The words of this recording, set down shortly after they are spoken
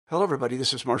Hello, everybody.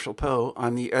 This is Marshall Poe.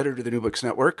 I'm the editor of the New Books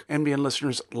Network. NBN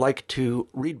listeners like to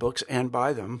read books and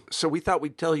buy them. So we thought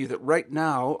we'd tell you that right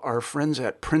now, our friends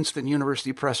at Princeton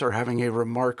University Press are having a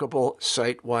remarkable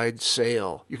site-wide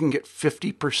sale. You can get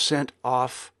 50%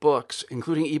 off books,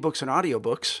 including ebooks and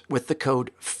audiobooks, with the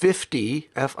code 50,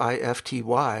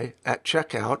 F-I-F-T-Y, at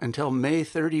checkout until May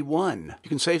 31. You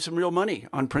can save some real money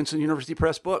on Princeton University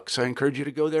Press books. I encourage you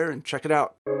to go there and check it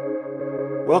out.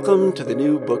 Welcome to the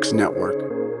New Books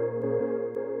Network.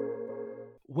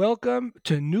 Welcome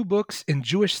to New Books in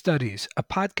Jewish Studies, a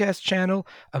podcast channel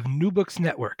of New Books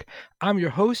Network. I'm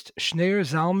your host, Schneur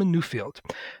Zalman Newfield.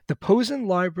 The Posen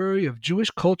Library of Jewish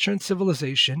Culture and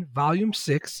Civilization, Volume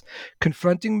 6,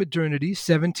 Confronting Modernity,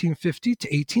 1750 to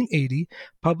 1880,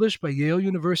 published by Yale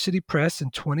University Press in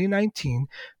 2019,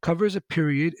 covers a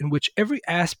period in which every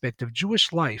aspect of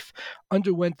Jewish life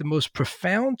underwent the most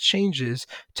profound changes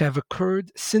to have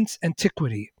occurred since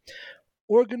antiquity.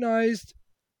 Organized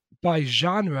by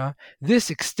genre,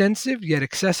 this extensive yet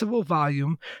accessible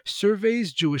volume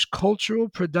surveys Jewish cultural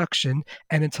production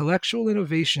and intellectual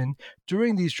innovation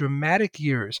during these dramatic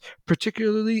years,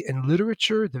 particularly in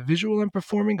literature, the visual and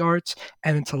performing arts,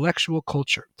 and intellectual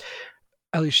culture.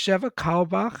 Elisheva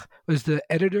Carlebach was the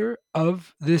editor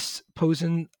of this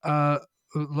Posen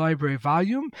library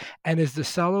volume and is the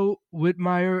Salo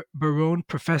Whitmire Barone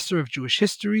Professor of Jewish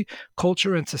History,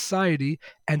 Culture, and Society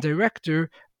and director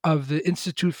of the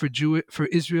Institute for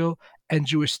Israel and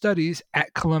Jewish Studies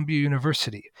at Columbia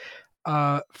University.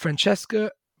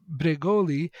 Francesca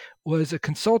Bregoli was a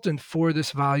consultant for this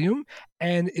volume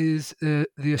and is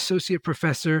the associate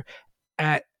professor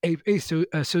at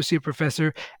associate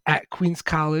professor at Queens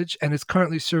College and is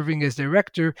currently serving as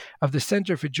director of the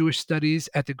Center for Jewish Studies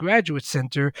at the Graduate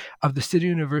Center of the City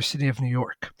University of New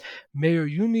York. Meir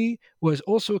Yuni was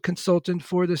also a consultant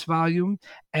for this volume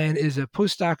and is a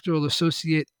postdoctoral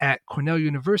associate at Cornell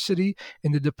University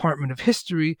in the Department of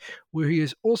History, where he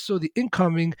is also the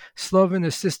incoming Slovin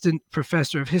Assistant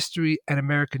Professor of History and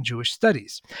American Jewish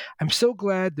Studies. I'm so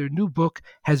glad their new book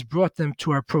has brought them to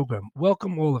our program.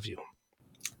 Welcome, all of you.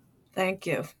 Thank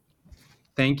you.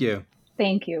 Thank you.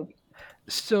 Thank you.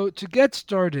 So to get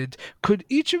started, could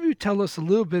each of you tell us a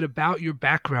little bit about your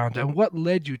background and what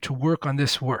led you to work on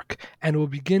this work? And we'll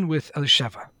begin with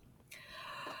Elisheva.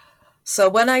 So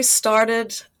when I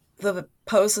started the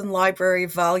Posen Library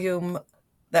volume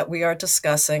that we are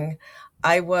discussing,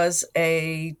 I was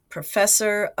a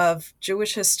professor of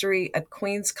Jewish history at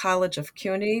Queens College of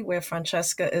CUNY, where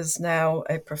Francesca is now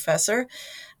a professor.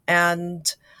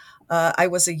 And I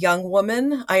was a young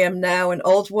woman. I am now an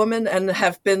old woman and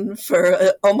have been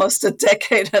for almost a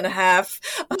decade and a half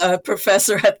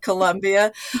professor at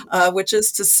Columbia, which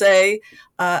is to say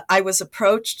I was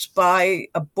approached by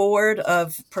a board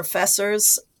of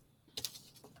professors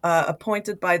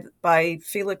appointed by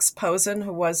Felix Posen,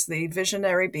 who was the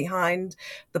visionary behind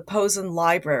the Posen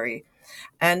Library.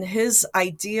 And his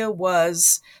idea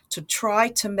was to try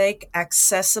to make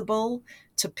accessible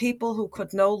to people who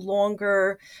could no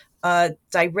longer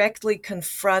directly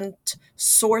confront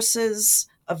sources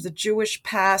of the Jewish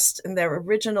past in their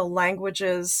original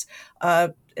languages.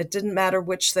 It didn't matter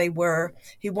which they were.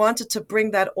 He wanted to bring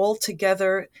that all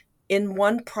together in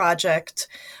one project.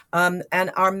 And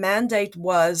our mandate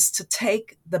was to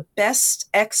take the best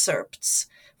excerpts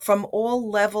from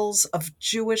all levels of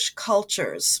Jewish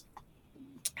cultures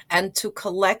and to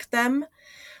collect them,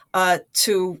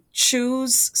 to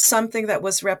choose something that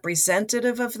was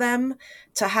representative of them,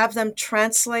 to have them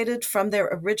translated from their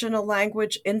original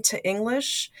language into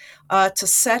English, to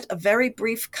set a very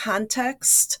brief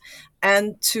context,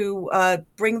 and to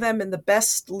bring them in the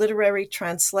best literary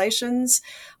translations.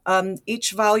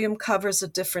 Each volume covers a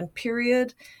different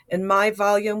period. In my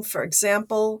volume, for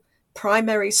example,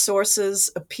 primary sources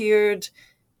appeared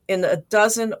in a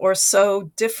dozen or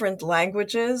so different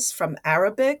languages, from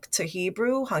Arabic to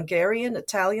Hebrew, Hungarian,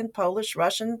 Italian, Polish,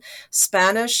 Russian,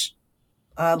 Spanish,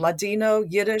 Ladino,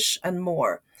 Yiddish, and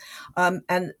more.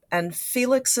 And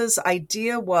Felix's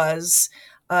idea was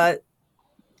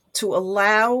to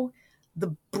allow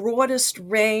the broadest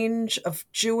range of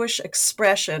Jewish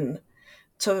expression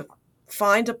to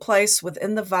find a place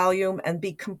within the volume and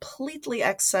be completely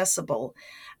accessible.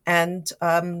 And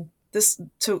this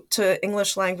to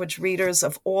English language readers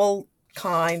of all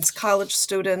kinds, college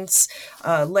students,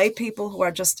 lay people who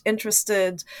are just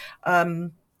interested,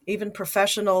 even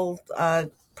professionals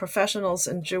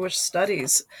in Jewish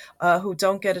studies who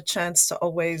don't get a chance to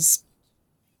always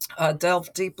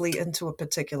delve deeply into a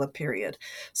particular period.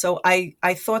 So I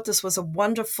thought this was a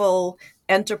wonderful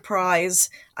enterprise.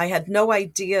 I had no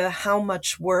idea how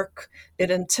much work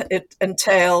it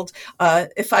entailed.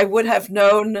 If I would have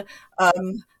known,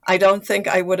 I don't think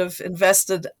I would have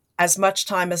invested as much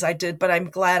time as I did, but I'm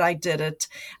glad I did it.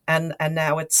 And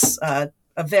now it's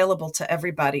available to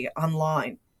everybody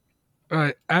online.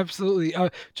 Right, absolutely.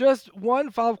 Just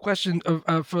one follow-up question for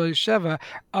Elisheva.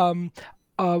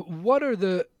 What are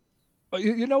the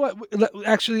you know what?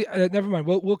 Actually, never mind.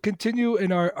 We'll continue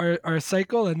in our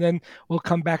cycle, and then we'll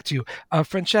come back to you.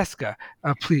 Francesca,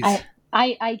 please.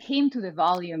 I came to the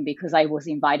volume because I was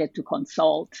invited to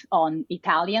consult on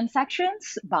Italian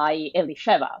sections by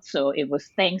Elisheva. So it was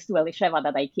thanks to Elisheva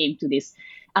that I came to this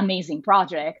amazing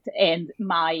project. And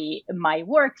my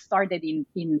work started and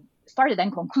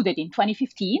concluded in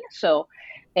 2015. So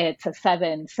it's a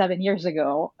seven years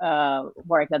ago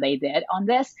work that I did on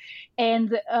this.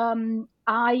 And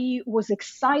I was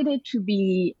excited to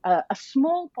be a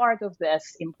small part of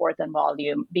this important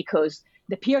volume because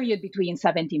the period between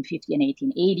 1750 and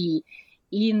 1880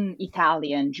 in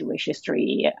Italian Jewish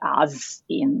history, as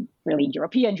in really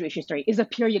European Jewish history, is a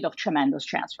period of tremendous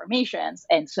transformations.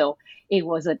 And so it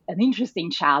was an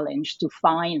interesting challenge to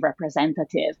find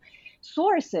representative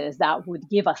sources that would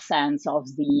give a sense of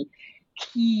the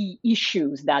key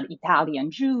issues that Italian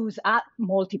Jews at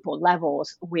multiple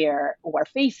levels were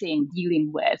facing,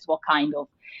 dealing with, what kind of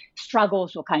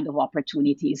struggles, what kind of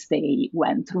opportunities they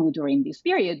went through during this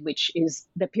period, which is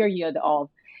the period of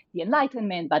the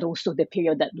Enlightenment, but also the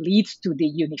period that leads to the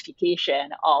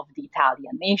unification of the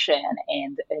Italian nation,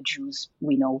 and Jews,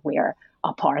 we know, were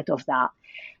a part of that.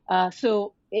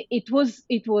 So it was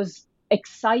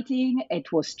exciting.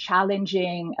 It was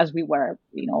challenging, as we were,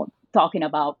 talking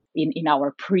about in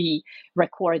our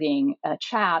pre-recording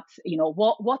chat.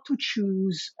 What to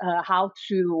choose,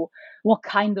 what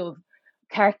kind of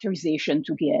characterization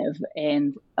to give,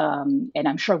 and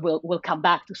I'm sure we'll come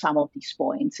back to some of these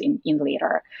points in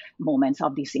later moments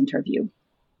of this interview.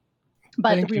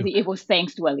 But really, it was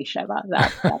thanks to Elisheva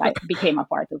that I became a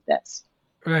part of this.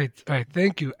 Right.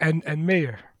 Thank you. And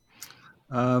Meir.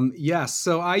 Yes,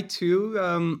 so I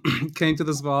too came to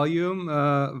this volume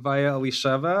via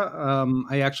Elisheva.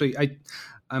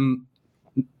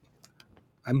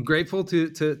 I'm grateful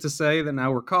to say that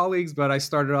now we're colleagues, but I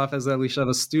started off as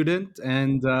Elisheva's student,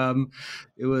 and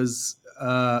it was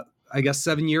I guess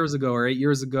 7 years ago or 8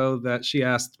 years ago that she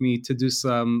asked me to do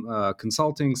some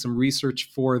consulting, some research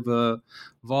for the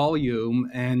volume,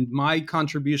 and my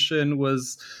contribution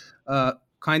was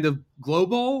kind of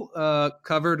global,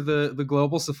 covered the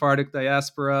global Sephardic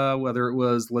diaspora, whether it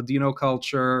was Ladino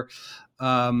culture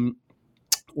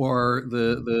or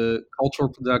the cultural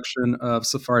production of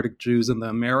Sephardic Jews in the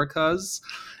Americas.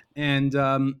 And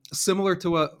similar to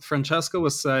what Francesca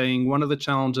was saying, one of the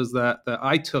challenges that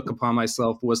I took upon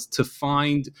myself was to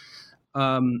find,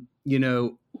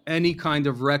 any kind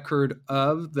of record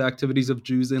of the activities of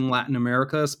Jews in Latin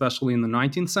America, especially in the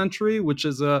 19th century, which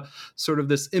is a sort of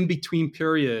this in-between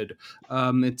period.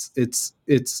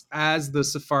 It's as the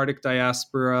Sephardic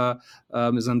diaspora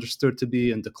is understood to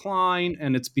be in decline,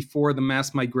 and it's before the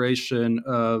mass migration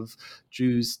of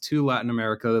Jews to Latin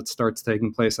America that starts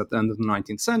taking place at the end of the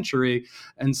 19th century.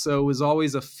 And so it was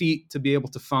always a feat to be able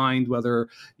to find whether,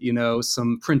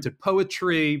 some printed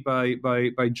poetry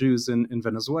by Jews in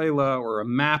Venezuela, or a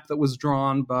map that was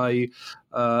drawn by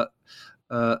a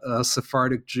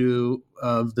Sephardic Jew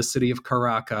of the city of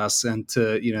Caracas, and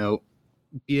to,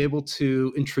 be able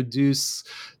to introduce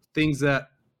things that,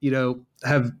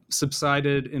 have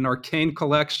subsided in arcane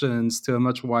collections to a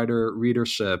much wider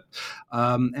readership.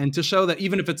 And to show that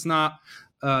even if it's not,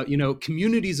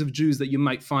 communities of Jews that you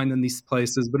might find in these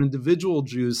places, but individual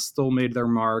Jews still made their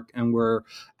mark and were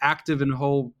active in a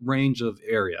whole range of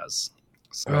areas.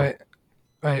 So. Right.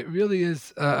 It really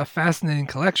is a fascinating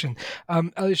collection.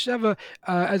 Elisheva,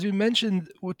 as we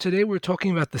mentioned, today we're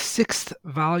talking about the 6th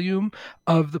volume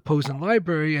of the Posen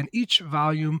Library, and each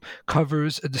volume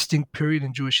covers a distinct period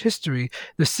in Jewish history.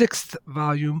 The 6th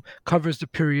volume covers the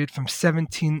period from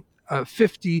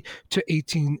 1750 to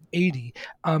 1880.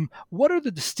 What are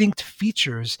the distinct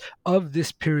features of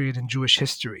this period in Jewish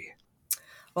history?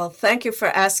 Well, thank you for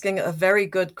asking a very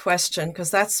good question,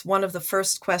 because that's one of the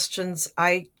first questions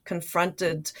I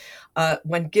confronted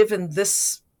when given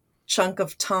this chunk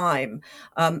of time,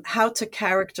 how to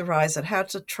characterize it, how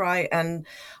to try and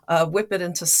whip it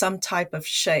into some type of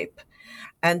shape.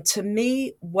 And to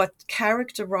me, what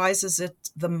characterizes it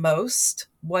the most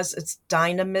was its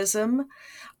dynamism.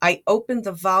 I opened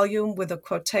the volume with a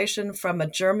quotation from a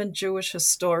German Jewish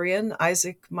historian,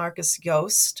 Isaac Marcus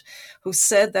Jost, who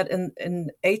said that in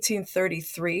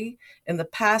 1833, in the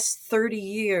past 30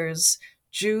 years,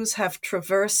 Jews have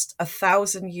traversed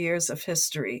 1,000 years of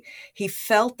history. He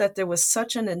felt that there was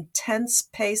such an intense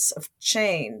pace of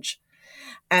change.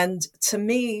 And to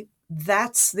me,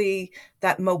 that's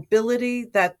that mobility,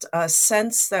 that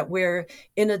sense that we're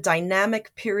in a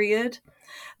dynamic period,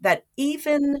 that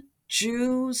even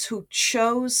Jews who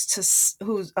chose to,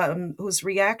 whose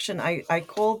reaction, I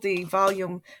called the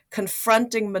volume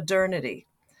Confronting Modernity.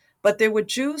 But there were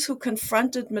Jews who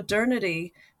confronted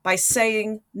modernity by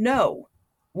saying, no,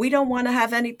 we don't want to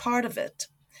have any part of it.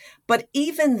 But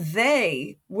even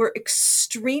they were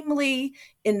extremely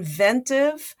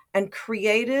inventive and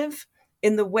creative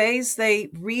in the ways they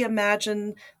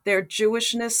reimagine their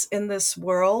Jewishness in this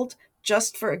world.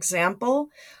 Just for example,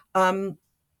 Hasidism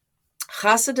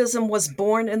was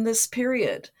born in this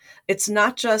period. It's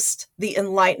not just the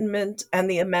Enlightenment and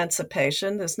the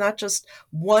Emancipation. There's not just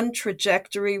one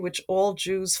trajectory which all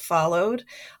Jews followed.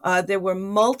 There were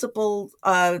multiple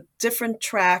different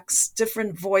tracks,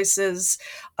 different voices,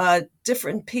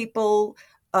 different people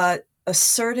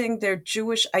asserting their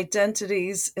Jewish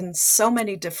identities in so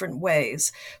many different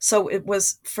ways. So it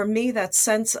was, for me, that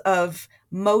sense of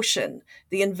motion,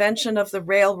 the invention of the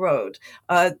railroad,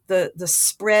 the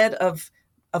spread of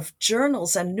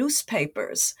journals and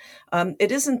newspapers.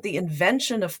 It isn't the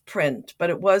invention of print, but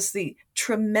it was the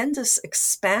tremendous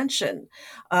expansion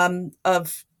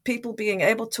of people being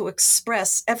able to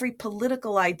express every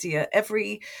political idea,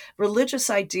 every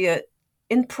religious idea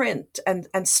in print and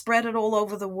spread it all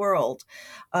over the world.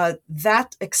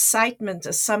 That excitement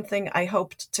is something I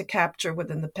hoped to capture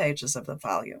within the pages of the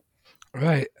volume.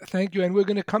 Right. Thank you. And we're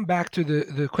going to come back to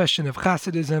the question of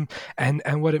Hasidism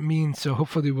and what it means. So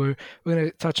hopefully we're going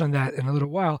to touch on that in a little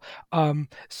while.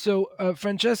 So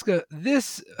Francesca,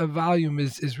 this volume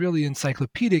is really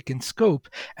encyclopedic in scope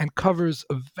and covers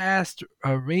a vast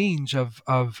range of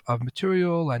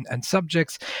material and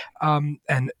subjects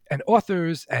and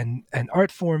authors and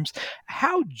art forms.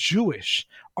 How Jewish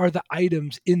are the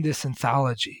items in this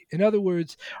anthology? In other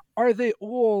words, are they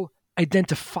all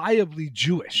identifiably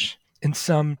Jewish in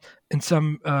some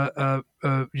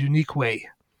unique way?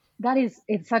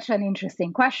 It's such an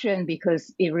interesting question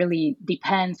because it really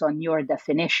depends on your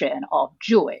definition of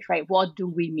Jewish, right? What do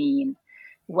we mean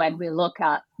when we look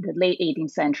at the late 18th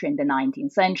century and the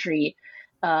 19th century?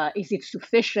 Is it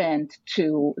sufficient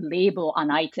to label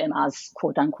an item as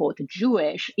quote unquote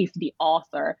Jewish if the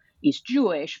author is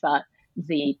Jewish, but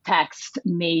the text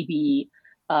may be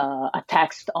a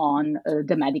text on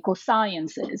the medical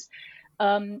sciences?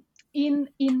 In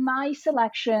my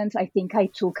selections, I think I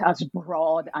took as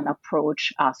broad an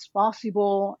approach as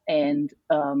possible. And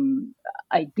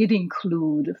I did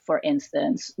include, for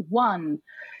instance, one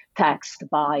text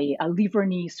by a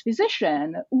Livornese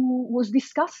physician who was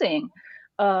discussing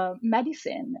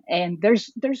medicine. And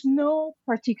there's no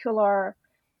particular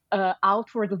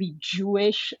outwardly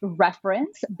Jewish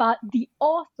reference, but the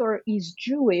author is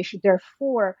Jewish.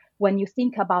 Therefore, when you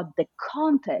think about the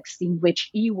context in which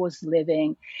he was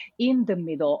living in the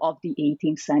middle of the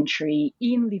 18th century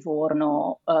in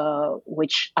Livorno,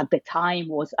 which at the time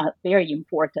was a very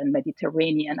important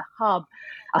Mediterranean hub,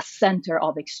 a center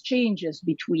of exchanges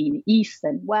between East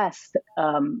and West,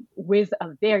 with a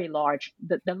very large,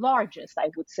 the largest,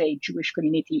 I would say, Jewish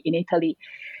community in Italy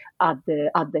at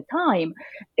the time,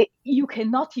 you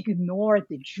cannot ignore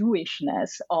the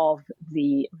Jewishness of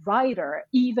the writer,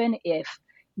 even if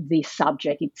the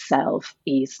subject itself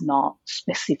is not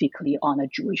specifically on a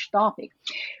Jewish topic.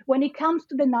 When it comes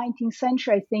to the 19th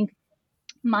century, I think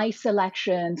my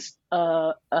selections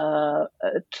took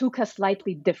a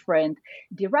slightly different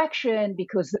direction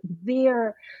because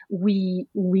there we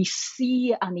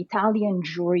see an Italian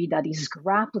jury that is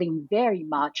grappling very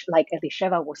much, like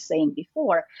Elisheva was saying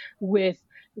before, with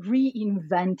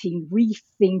reinventing,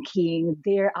 rethinking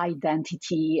their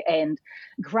identity and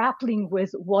grappling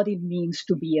with what it means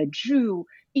to be a Jew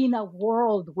in a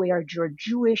world where your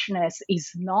Jewishness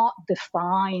is not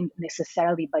defined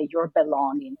necessarily by your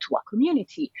belonging to a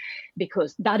community,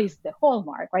 because that is the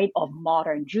hallmark, right, of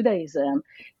modern Judaism.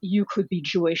 You could be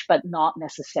Jewish but not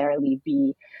necessarily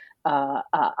be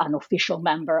an official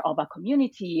member of a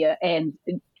community, and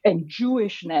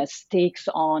Jewishness takes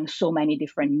on so many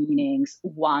different meanings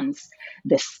once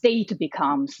the state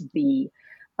becomes the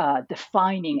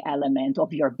defining element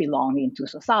of your belonging to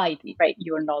society, right?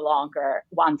 You're no longer,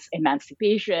 once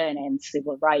emancipation and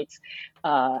civil rights,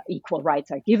 equal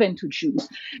rights are given to Jews.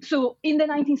 So in the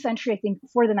 19th century, I think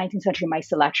for the 19th century, my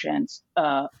selections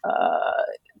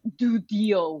do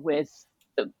deal with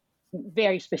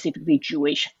very specifically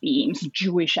Jewish themes,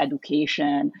 Jewish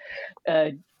education,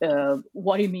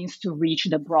 what it means to reach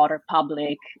the broader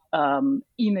public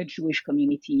in a Jewish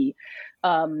community.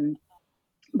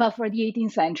 But for the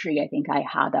 18th century, I think I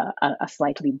had a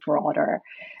slightly broader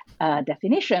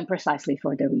definition, precisely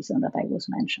for the reason that I was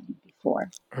mentioning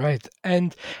before. Right.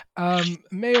 And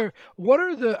Meir,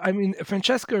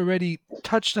 Francesca already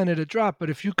touched on it a drop, but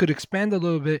if you could expand a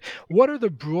little bit, what are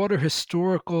the broader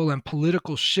historical and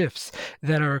political shifts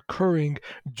that are occurring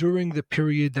during the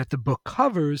period that the book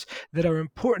covers that are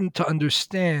important to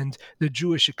understand the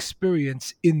Jewish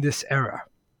experience in this era?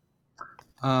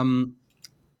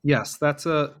 Yes, that's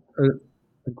a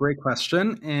great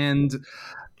question. And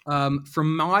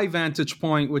from my vantage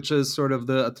point, which is sort of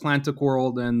the Atlantic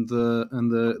world and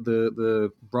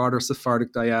the broader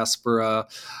Sephardic diaspora,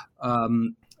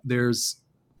 there's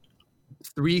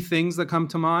three things that come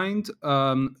to mind.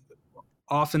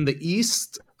 Off in the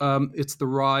East, it's the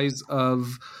rise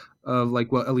of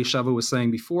like what Elisheva was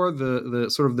saying before, the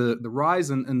sort of the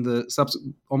rise and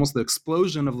almost the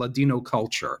explosion of Ladino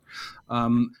culture.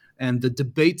 And the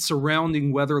debate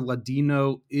surrounding whether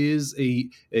Ladino is a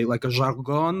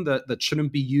jargon that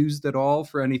shouldn't be used at all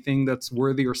for anything that's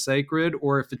worthy or sacred,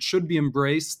 or if it should be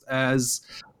embraced as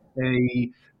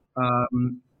a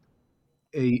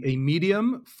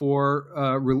medium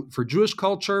for Jewish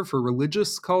culture, for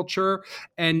religious culture,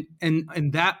 and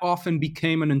that often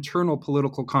became an internal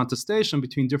political contestation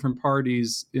between different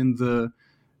parties in the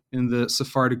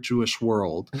Sephardic Jewish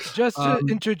world. Just to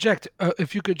interject,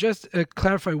 if you could just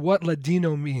clarify what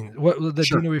Ladino means, what Ladino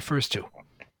Sure. refers to.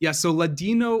 Yeah, so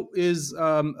Ladino is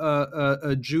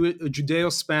a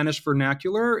Judeo-Spanish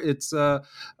vernacular. It's a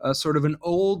sort of an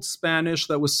old Spanish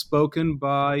that was spoken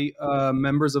by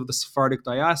members of the Sephardic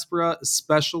diaspora,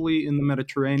 especially in the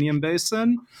Mediterranean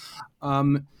basin.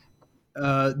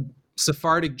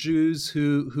 Sephardic Jews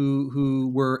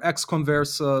who were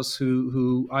ex-conversos,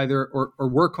 who either or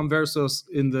were conversos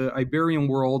in the Iberian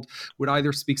world would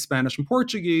either speak Spanish and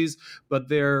Portuguese, but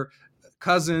their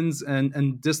cousins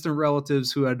and distant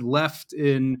relatives who had left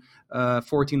in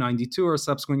 1492 or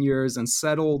subsequent years and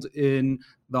settled in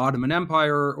the Ottoman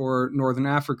Empire or Northern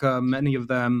Africa, many of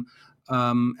them,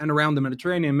 and around the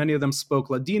Mediterranean, many of them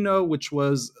spoke Ladino, which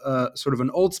was sort of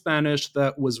an Old Spanish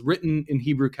that was written in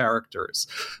Hebrew characters.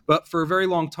 But for a very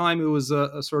long time, it was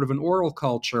a sort of an oral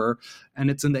culture. And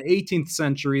it's in the 18th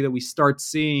century that we start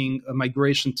seeing a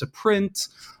migration to print.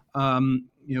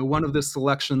 One of the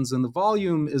selections in the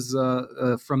volume is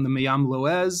from the Mayam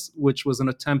Loez, which was an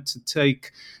attempt to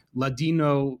take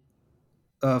Ladino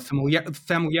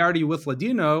familiarity with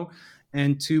Ladino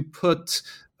and to put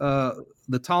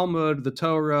the Talmud, the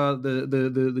Torah,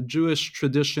 the Jewish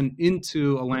tradition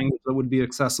into a language that would be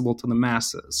accessible to the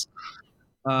masses.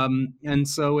 And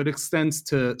so it extends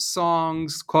to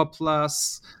songs,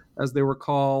 coplas, as they were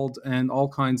called, and all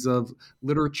kinds of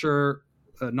literature,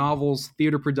 novels,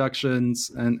 theater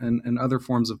productions, and other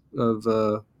forms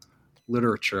of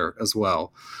literature as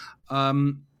well.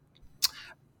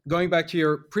 Going back to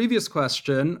your previous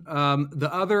question, the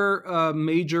other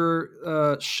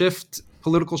major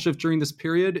political shift during this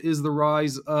period is the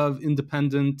rise of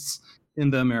independence in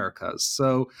the Americas.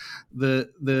 So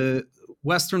the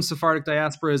Western Sephardic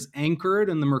diaspora is anchored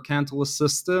in the mercantilist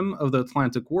system of the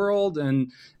Atlantic world,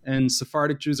 and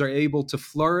Sephardic Jews are able to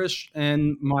flourish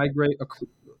and migrate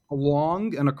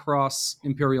along and across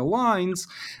imperial lines.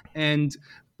 And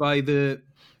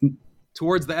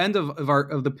towards the end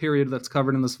of the period that's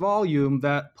covered in this volume,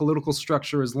 that political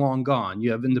structure is long gone.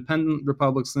 You have independent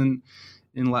republics in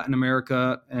Latin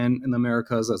America and in the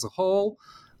Americas as a whole.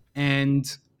 And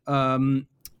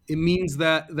it means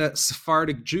that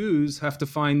Sephardic Jews have to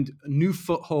find a new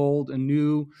foothold and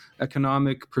new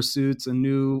economic pursuits and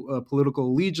new political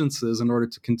allegiances in order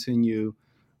to continue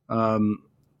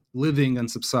living and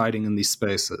subsiding in these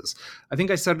spaces. I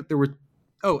think I said that there were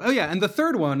and the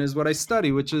third one is what I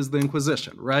study, which is the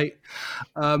Inquisition, right?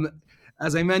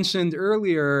 As I mentioned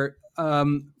earlier,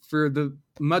 for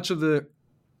much of the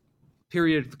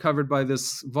period covered by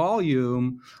this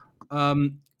volume,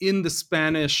 in the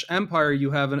Spanish Empire, you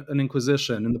have an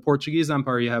Inquisition. In the Portuguese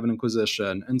Empire, you have an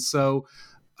Inquisition. And so,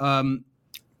 not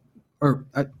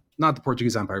the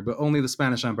Portuguese Empire, but only the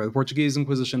Spanish Empire. The Portuguese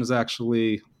Inquisition is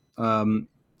actually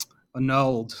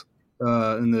annulled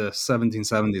in the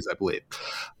 1770s, I believe.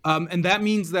 And that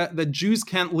means that Jews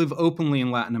can't live openly in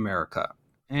Latin America.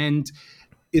 And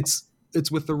it's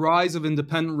with the rise of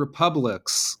independent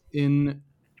republics in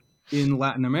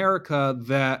Latin America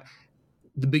that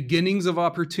the beginnings of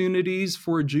opportunities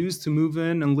for Jews to move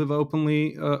in and live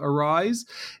openly arise.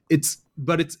 It's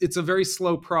but it's a very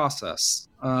slow process.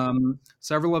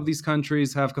 Several of these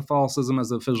countries have Catholicism as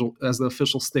the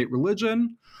official state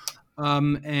religion,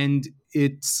 and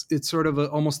it's sort of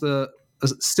almost a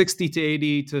 60 to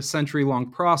 80 to century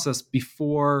long process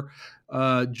before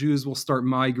Jews will start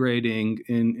migrating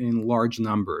in large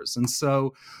numbers. And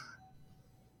so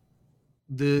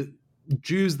the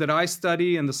Jews that I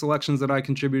study and the selections that I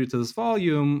contributed to this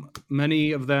volume,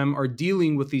 many of them are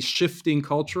dealing with these shifting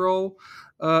cultural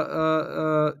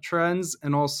trends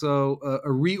and also a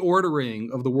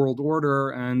reordering of the world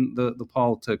order and the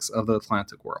politics of the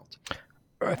Atlantic world.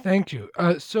 Thank you.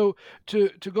 So to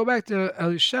go back to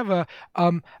Elisheva,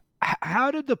 how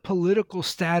did the political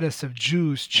status of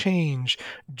Jews change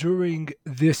during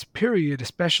this period,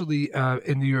 especially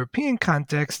in the European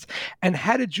context, and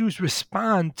how did Jews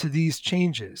respond to these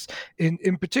changes?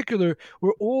 In particular,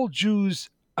 were all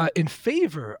Jews in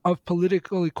favor of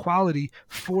political equality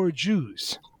for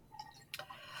Jews?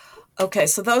 Okay,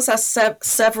 so those are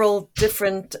several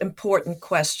different important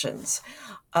questions.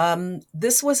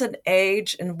 This was an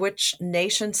age in which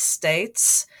nation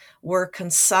states were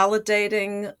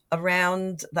consolidating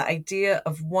around the idea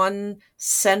of one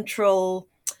central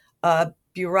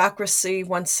bureaucracy,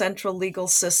 one central legal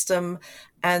system,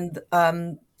 and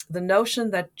the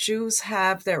notion that Jews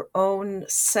have their own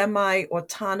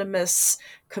semi-autonomous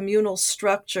communal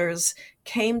structures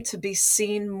came to be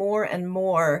seen more and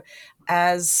more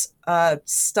as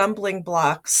stumbling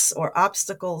blocks or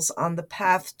obstacles on the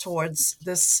path towards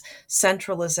this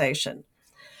centralization.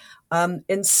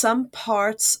 In some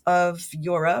parts of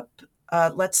Europe,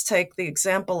 let's take the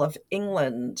example of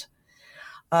England,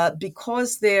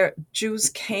 because their Jews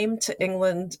came to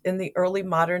England in the early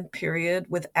modern period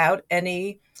without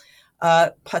any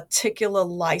particular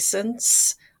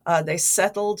license. They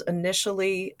settled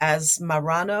initially as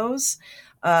Marranos,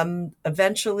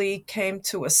 eventually came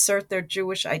to assert their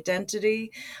Jewish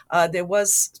identity. There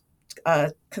was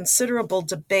considerable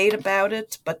debate about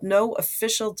it, but no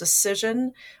official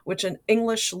decision, which in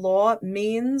English law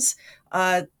means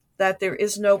that there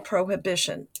is no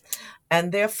prohibition.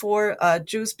 And therefore,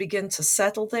 Jews begin to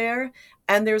settle there,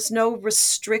 and there's no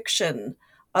restriction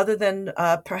other than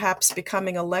perhaps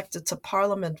becoming elected to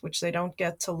parliament, which they don't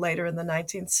get till later in the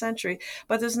 19th century.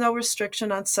 But there's no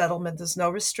restriction on settlement. There's no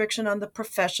restriction on the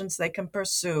professions they can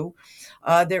pursue.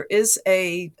 There is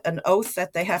an oath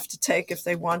that they have to take if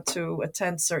they want to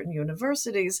attend certain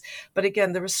universities. But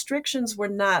again, the restrictions were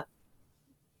not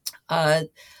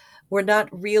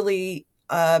really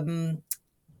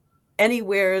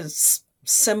anywhere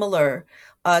similar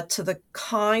to the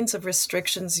kinds of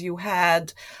restrictions you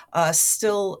had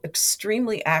still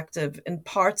extremely active in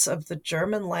parts of the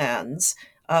German lands,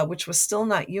 which was still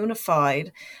not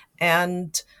unified,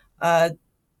 and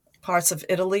parts of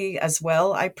Italy as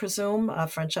well, I presume.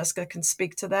 Francesca can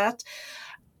speak to that,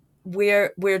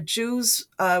 where Jews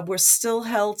were still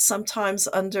held sometimes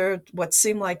under what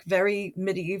seemed like very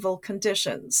medieval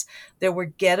conditions. There were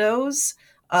ghettos,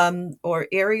 or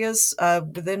areas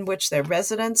within which their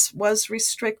residence was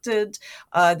restricted.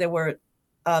 There were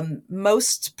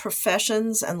most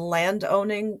professions and land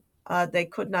owning they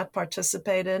could not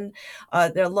participate in.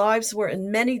 Their lives were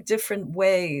in many different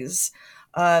ways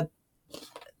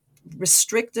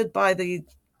restricted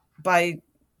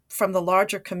from the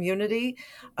larger community,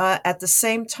 at the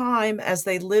same time as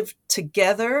they lived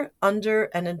together under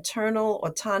an internal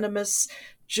autonomous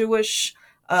Jewish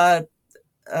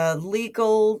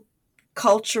legal,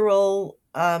 cultural,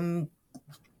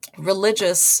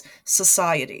 religious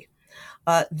society.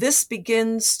 This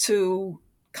begins to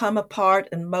come apart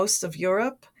in most of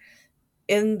Europe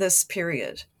in this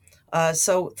period.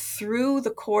 So through the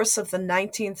course of the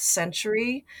 19th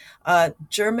century,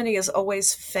 Germany is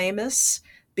always famous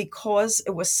because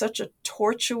it was such a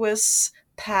tortuous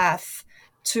path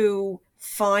to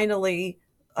finally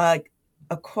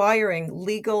acquiring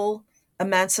legal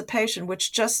emancipation,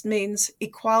 which just means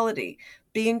equality,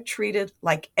 being treated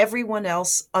like everyone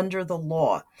else under the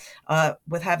law,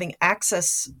 with having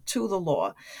access to the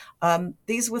law.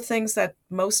 These were things that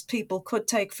most people could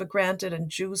take for granted and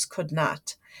Jews could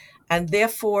not. And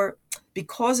therefore,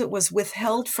 because it was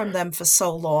withheld from them for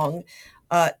so long,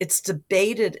 it's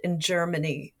debated in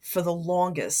Germany for the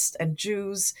longest, and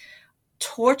Jews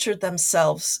tortured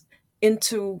themselves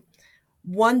into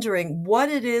wondering what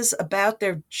it is about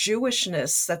their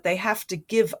Jewishness that they have to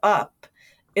give up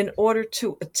in order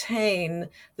to attain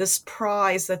this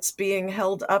prize that's being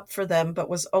held up for them, but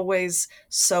was always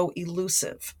so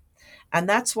elusive. And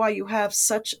that's why you have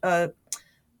such a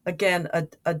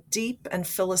deep and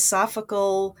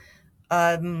philosophical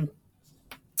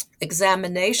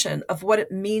examination of what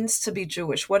it means to be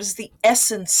Jewish. What is the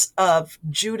essence of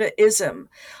Judaism,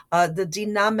 the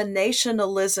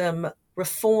denominationalism,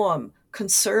 Reform,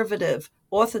 Conservative,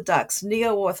 Orthodox,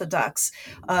 Neo-Orthodox.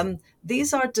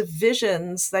 These are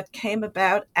divisions that came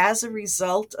about as a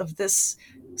result of this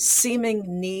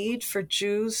seeming need for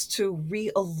Jews to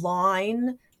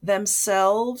realign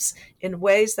themselves in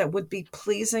ways that would be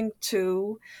pleasing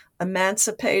to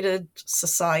emancipated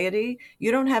society.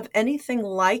 You don't have anything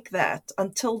like that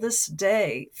until this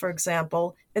day, for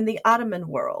example, in the Ottoman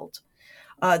world.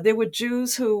 There were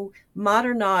Jews who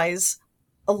modernize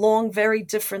along very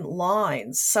different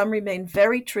lines. Some remain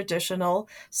very traditional,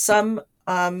 some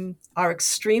are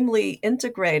extremely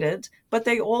integrated, but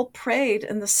they all prayed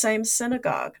in the same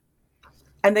synagogue.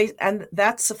 And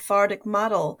that Sephardic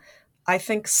model, I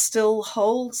think, still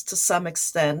holds to some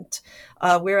extent,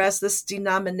 whereas this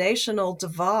denominational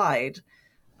divide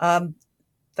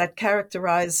that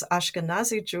characterize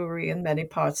Ashkenazi Jewry in many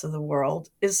parts of the world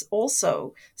is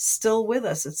also still with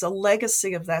us. It's a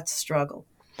legacy of that struggle.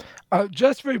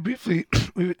 Just very briefly,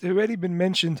 we've already been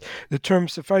mentioned the term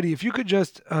Sephardi. If you could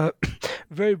just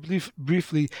very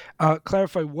briefly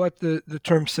clarify what the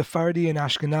term Sephardi and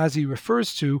Ashkenazi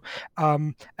refers to,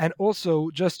 and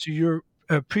also just to your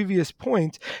previous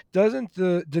point, doesn't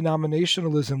the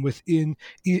denominationalism within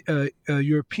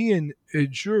European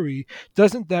Jewry,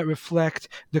 doesn't that reflect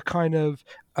the kind of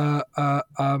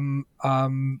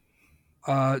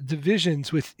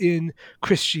divisions within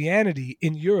Christianity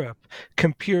in Europe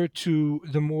compared to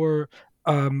the more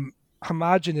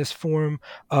homogenous form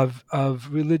of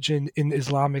religion in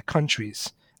Islamic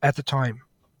countries at the time?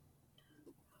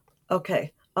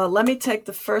 Okay, let me take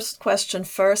the first question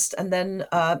first, and then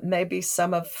maybe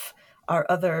some of our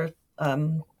other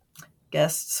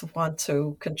guests want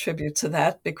to contribute to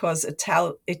that, because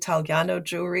Italiano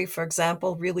Jewry, for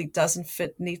example, really doesn't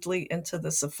fit neatly into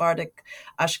the Sephardic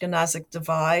Ashkenazic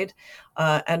divide.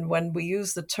 And when we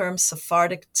use the term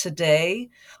Sephardic today,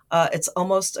 it's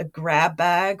almost a grab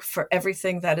bag for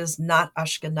everything that is not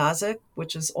Ashkenazic,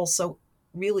 which is also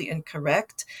really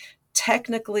incorrect.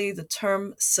 Technically, the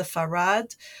term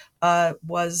Sepharad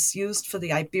was used for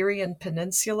the Iberian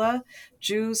Peninsula,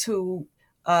 Jews whose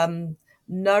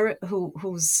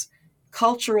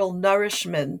cultural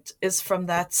nourishment is from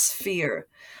that sphere,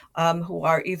 who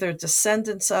are either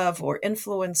descendants of or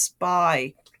influenced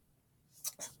by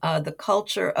the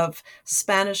culture of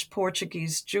Spanish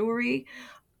Portuguese Jewry,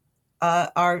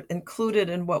 are included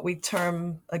in what we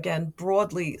term, again,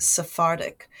 broadly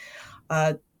Sephardic.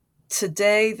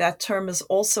 Today, that term is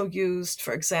also used,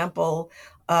 for example,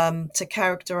 to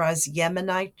characterize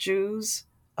Yemenite Jews,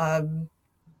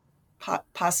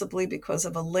 possibly because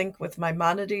of a link with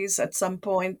Maimonides at some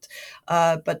point,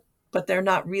 but they're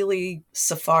not really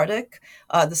Sephardic.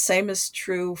 The same is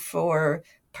true for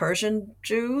Persian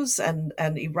Jews and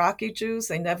Iraqi Jews.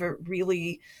 They never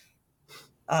really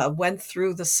went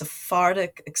through the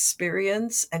Sephardic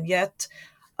experience, and yet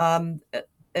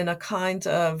in a kind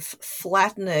of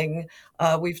flattening,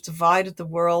 we've divided the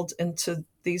world into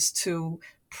these two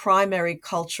primary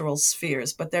cultural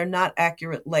spheres, but they're not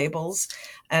accurate labels.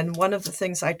 And one of the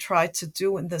things I tried to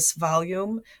do in this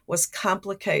volume was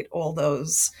complicate all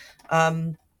those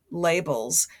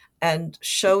labels and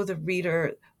show the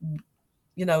reader,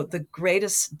 the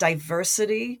greatest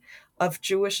diversity of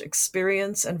Jewish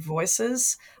experience and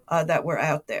voices that were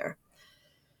out there.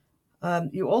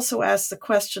 You also asked the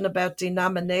question about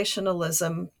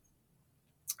denominationalism.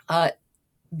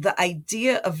 The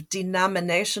idea of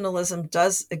denominationalism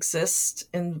does exist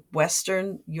in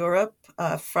Western Europe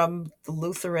from the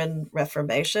Lutheran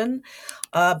Reformation,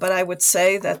 but I would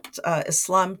say that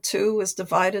Islam too is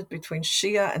divided between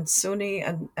Shia and Sunni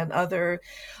and other.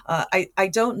 I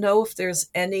don't know if there's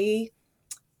any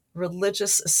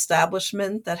religious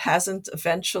establishment that hasn't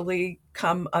eventually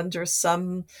come under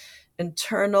some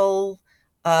internal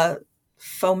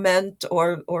foment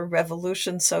or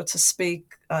revolution, so to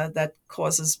speak, that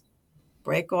causes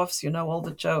break-offs. All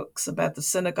the jokes about the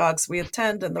synagogues we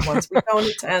attend and the ones we don't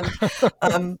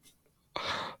attend.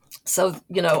 So,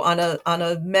 on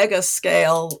a mega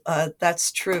scale,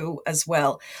 that's true as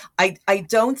well. I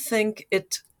don't think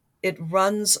it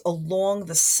runs along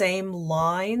the same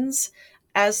lines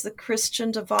as the Christian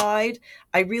divide.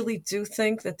 I really do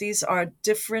think that these are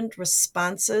different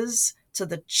responses to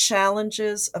the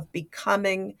challenges of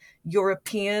becoming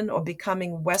European or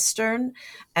becoming Western,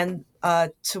 and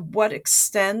to what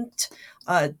extent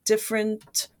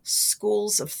different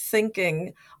schools of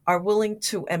thinking are willing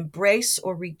to embrace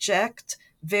or reject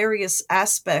various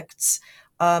aspects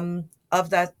of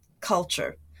that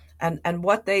culture, and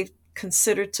what they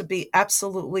considered to be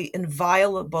absolutely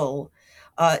inviolable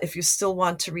if you still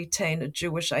want to retain a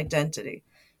Jewish identity.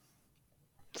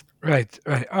 Right,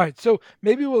 right. All right. So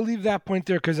maybe we'll leave that point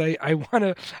there because I want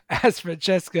to ask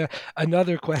Francesca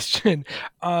another question.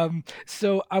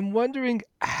 So I'm wondering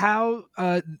how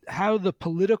the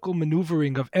political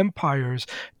maneuvering of empires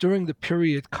during the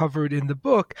period covered in the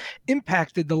book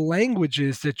impacted the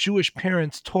languages that Jewish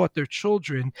parents taught their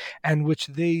children and which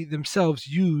they themselves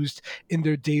used in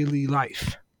their daily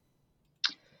life.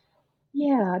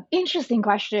 Yeah, interesting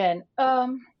question.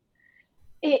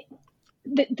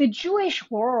 The Jewish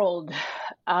world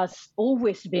has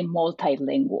always been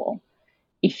multilingual.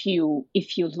 If you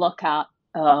look at,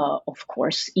 of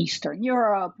course, Eastern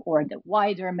Europe or the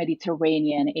wider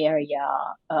Mediterranean area,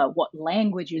 what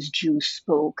languages Jews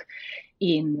spoke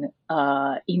in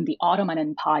the Ottoman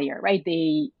Empire, right?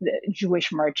 The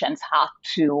Jewish merchants had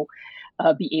to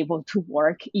be able to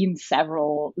work in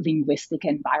several linguistic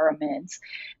environments.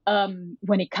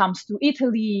 When it comes to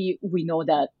Italy, we know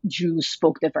that Jews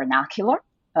spoke the vernacular.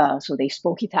 So they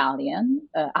spoke Italian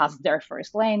as their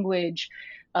first language.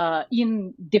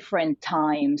 In different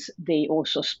times, they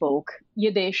also spoke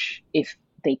Yiddish if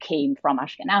they came from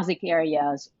Ashkenazic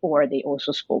areas, or they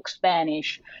also spoke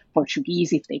Spanish,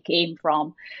 Portuguese if they came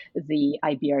from the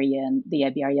Iberian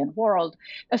world.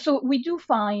 So we do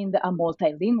find a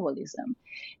multilingualism.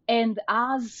 And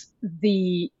as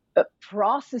the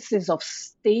processes of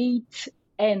state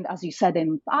and, as you said,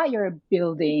 empire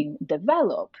building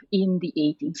develop in the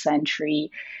 18th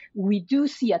century, we do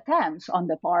see attempts on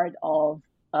the part of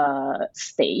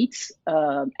states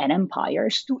and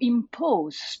empires to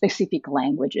impose specific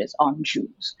languages on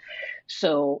Jews.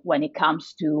 So when it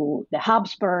comes to the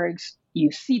Habsburgs,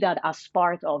 you see that as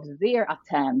part of their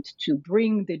attempt to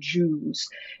bring the Jews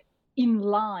in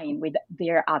line with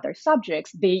their other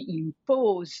subjects, they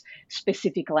impose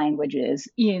specific languages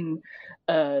in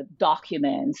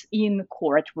documents, in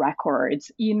court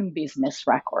records, in business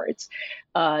records.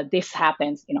 This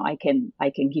happens, I can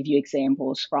give you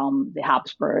examples from the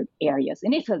Habsburg areas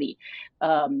in Italy.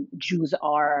 Jews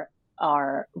are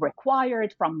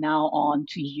required from now on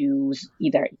to use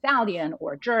either Italian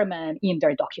or German in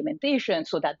their documentation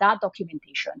so that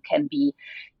documentation can be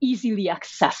easily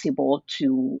accessible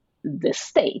to the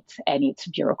state and its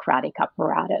bureaucratic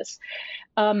apparatus.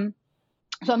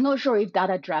 So I'm not sure if that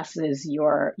addresses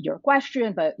your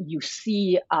question, but you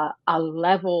see a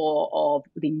level of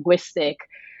linguistic,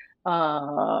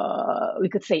 we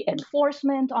could say,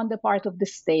 enforcement on the part of the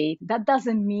state. That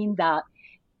doesn't mean that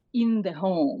in the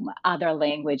home, other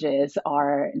languages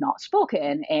are not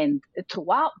spoken. And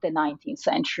throughout the 19th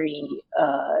century,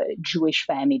 Jewish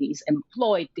families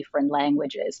employed different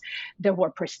languages. There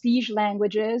were prestige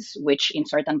languages, which in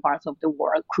certain parts of the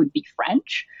world could be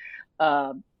French,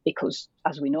 because,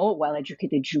 as we know,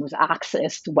 well-educated Jews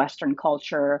accessed Western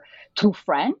culture through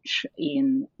French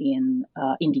in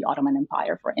the Ottoman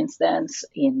Empire, for instance,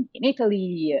 in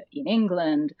Italy, in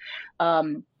England.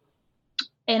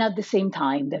 And at the same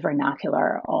time, the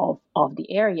vernacular of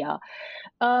the area.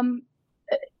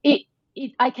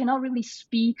 I cannot really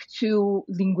speak to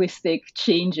linguistic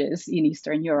changes in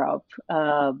Eastern Europe.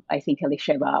 I think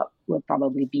Elisheva will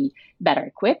probably be better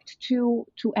equipped to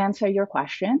answer your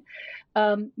question.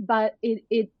 But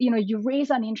you raise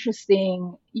an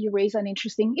interesting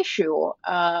issue.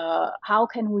 How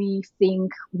can we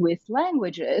think with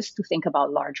languages to think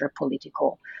about larger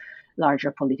political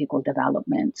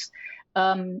developments?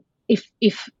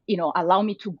 If allow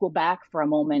me to go back for a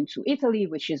moment to Italy,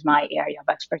 which is my area of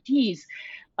expertise.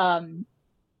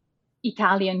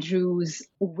 Italian Jews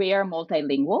were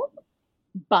multilingual,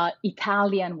 but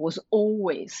Italian was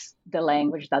always the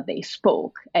language that they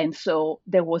spoke. And so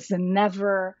there was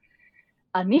never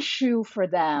an issue for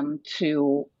them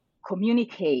to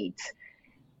communicate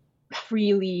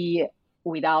freely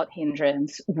without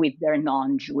hindrance with their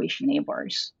non-Jewish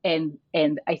neighbors. And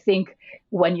I think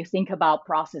when you think about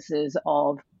processes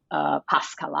of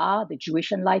Haskalah, the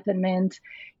Jewish Enlightenment,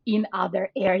 in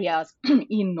other areas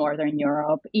in Northern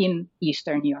Europe, in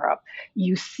Eastern Europe,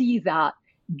 you see that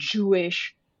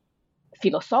Jewish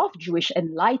philosophers, Jewish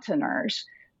enlighteners,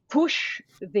 push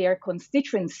their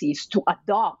constituencies to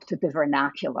adopt the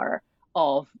vernacular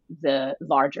of the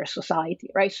larger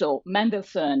society, right? So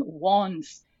Mendelssohn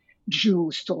wants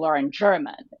Jews to learn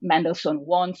German. Mendelssohn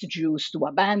wants Jews to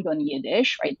abandon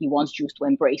Yiddish, right? He wants Jews to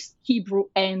embrace Hebrew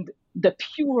and the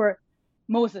pure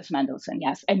Moses Mendelssohn,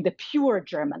 yes, and the pure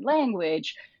German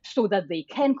language so that they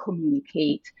can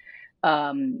communicate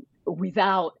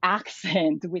without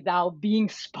accent, without being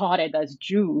spotted as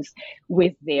Jews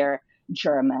with their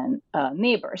German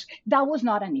neighbors. That was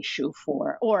not an issue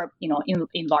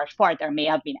in large part, there may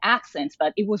have been accents,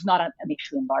 but it was not an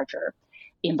issue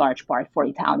in large part for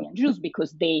Italian Jews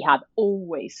because they had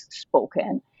always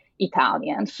spoken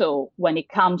Italian. So when it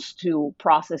comes to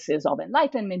processes of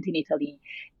enlightenment in Italy,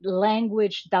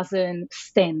 language doesn't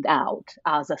stand out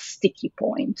as a sticky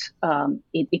point.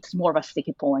 It's more of a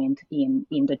sticky point in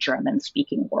the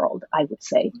German-speaking world, I would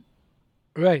say.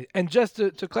 Right, and just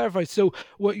to clarify, so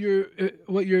what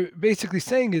you're basically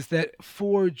saying is that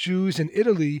for Jews in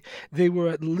Italy, they were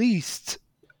at least,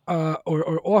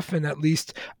 or often at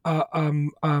least,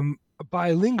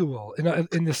 bilingual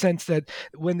in the sense that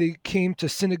when they came to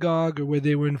synagogue or where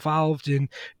they were involved in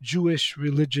Jewish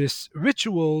religious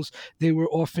rituals, they were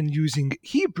often using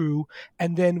Hebrew,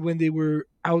 and then when they were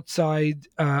outside,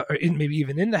 or maybe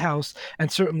even in the house,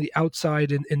 and certainly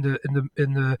outside in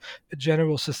the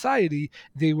general society,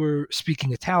 they were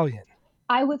speaking Italian.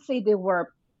 I would say they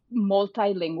were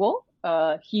multilingual.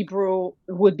 Hebrew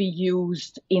would be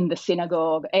used in the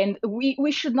synagogue, and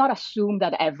we should not assume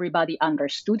that everybody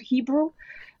understood Hebrew.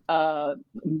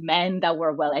 Men that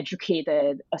were well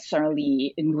educated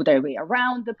certainly knew their way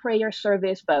around the prayer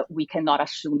service, but we cannot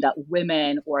assume that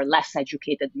women or less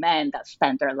educated men that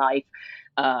spent their life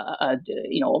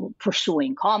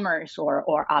pursuing commerce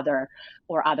or other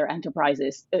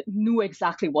enterprises knew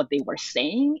exactly what they were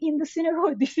saying in the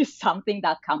synagogue. This is something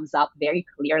that comes up very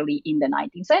clearly in the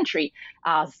 19th century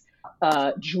as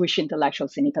Jewish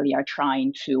intellectuals in Italy are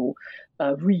trying to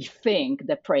rethink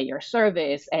the prayer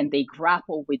service, and they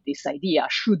grapple with this idea: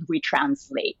 should we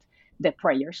translate the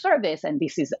prayer service? And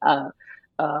this is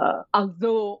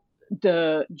although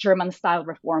the German-style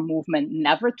reform movement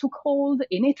never took hold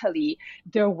in Italy,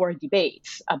 there were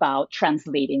debates about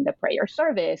translating the prayer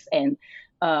service, and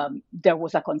there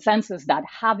was a consensus that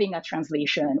having a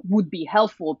translation would be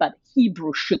helpful, but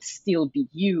Hebrew should still be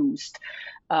used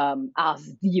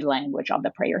as the language of the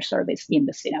prayer service in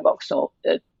the synagogue. So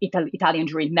Italian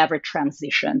Jewry never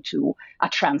transitioned to a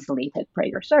translated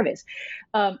prayer service.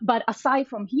 But aside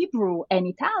from Hebrew and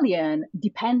Italian,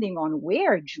 depending on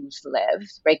where Jews lived,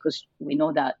 right, because we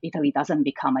know that Italy doesn't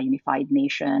become a unified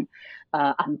nation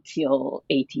until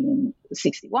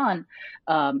 1861,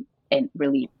 and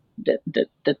really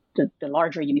the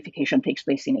larger unification takes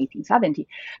place in 1870.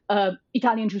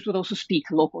 Italian Jews would also speak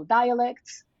local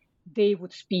dialects. They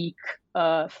would speak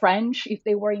French if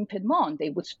they were in Piedmont.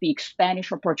 They would speak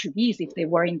Spanish or Portuguese if they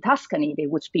were in Tuscany. They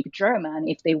would speak German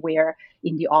if they were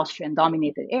in the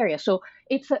Austrian-dominated area. So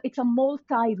it's a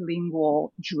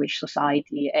multilingual Jewish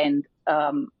society, and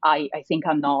I think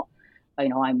I'm not,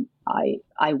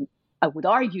 I would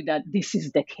argue that this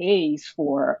is the case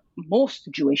for most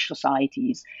Jewish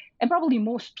societies and probably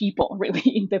most people really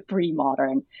in the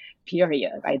pre-modern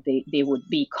period, right? They would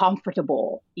be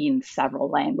comfortable in several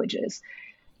languages.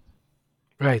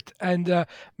 Right. And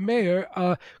Meir,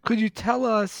 could you tell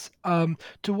us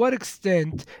to what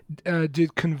extent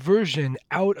did conversion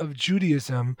out of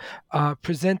Judaism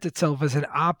present itself as an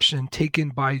option taken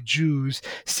by Jews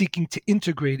seeking to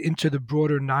integrate into the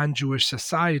broader non-Jewish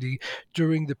society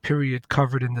during the period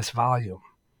covered in this volume?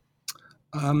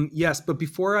 Yes, but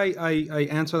before I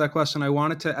answer that question, I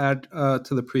wanted to add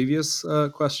to the previous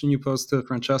question you posed to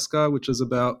Francesca, which is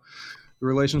about the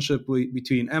relationship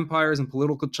between empires and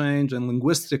political change and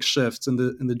linguistic shifts in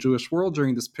the Jewish world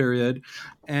during this period.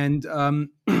 And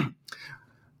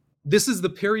this is the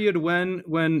period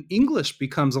when English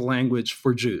becomes a language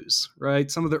for Jews, right?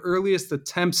 Some of the earliest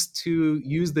attempts to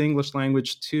use the English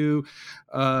language to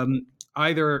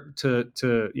either to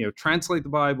translate the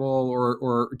Bible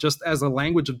or just as a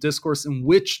language of discourse in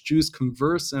which Jews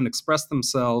converse and express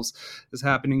themselves is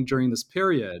happening during this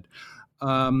period.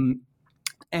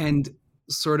 And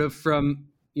sort of from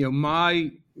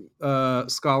my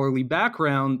scholarly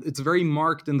background, it's very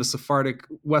marked in the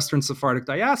Western Sephardic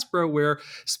diaspora, where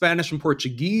Spanish and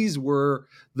Portuguese were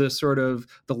the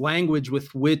language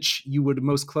with which you would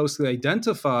most closely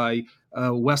identify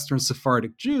Western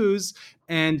Sephardic Jews.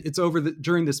 And it's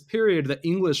during this period that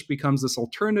English becomes this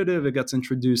alternative. It gets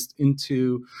introduced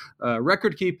into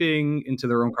record keeping, into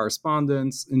their own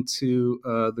correspondence, into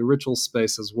the ritual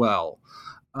space as well.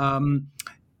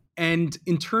 And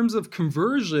in terms of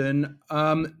conversion,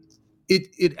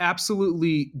 it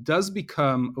absolutely does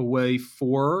become a way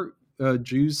for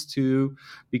Jews to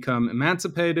become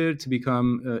emancipated, to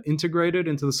become integrated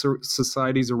into the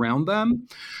societies around them.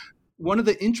 One of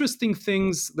the interesting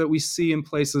things that we see in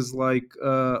places like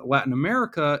Latin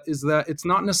America is that it's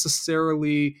not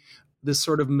necessarily this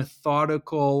sort of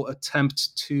methodical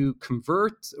attempt to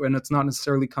convert, and it's not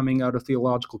necessarily coming out of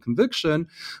theological conviction,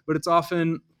 but it's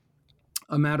often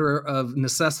a matter of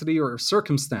necessity or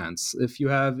circumstance. If you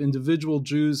have individual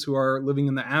Jews who are living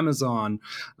in the Amazon,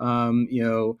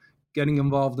 getting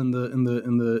involved in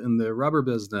the rubber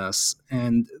business,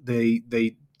 and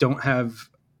they don't have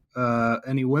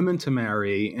any women to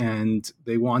marry, and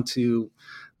they want to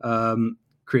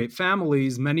create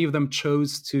families, many of them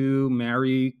chose to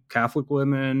marry Catholic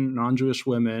women, non-Jewish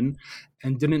women,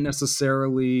 and didn't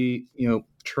necessarily,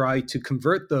 try to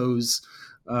convert those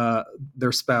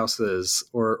their spouses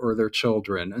or their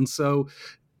children. And so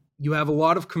you have a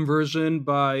lot of conversion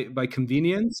by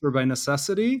convenience or by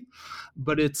necessity,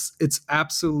 but it's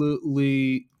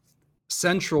absolutely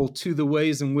central to the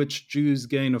ways in which Jews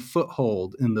gain a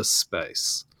foothold in this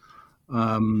space.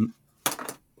 And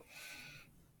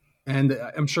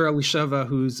I'm sure Elisheva,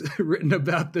 who's written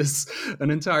about this,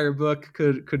 an entire book,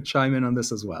 could chime in on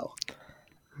this as well.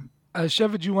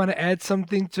 Sheva, do you want to add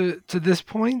something to this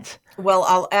point? Well,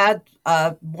 I'll add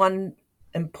one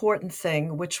important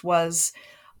thing, which was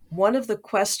one of the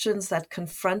questions that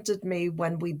confronted me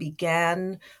when we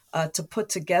began to put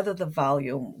together the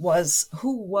volume was,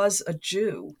 who was a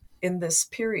Jew in this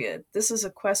period? This is a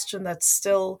question that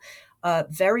still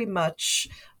very much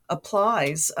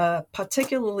applies,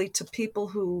 particularly to people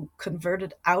who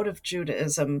converted out of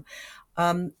Judaism.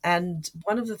 And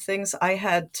one of the things I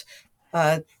had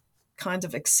kind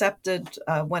of accepted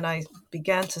when I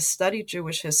began to study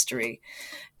Jewish history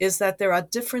is that there are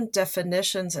different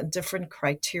definitions and different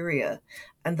criteria.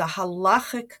 And the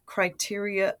halachic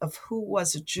criteria of who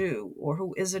was a Jew or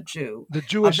who is a Jew. The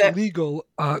Jewish legal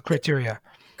criteria.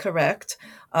 Correct.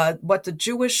 What the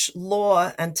Jewish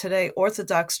law, and today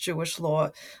Orthodox Jewish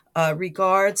law,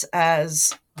 regards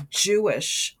as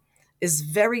Jewish is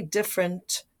very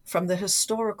different from the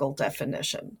historical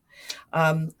definition.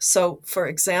 So, for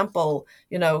example,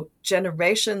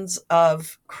 generations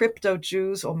of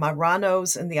crypto-Jews or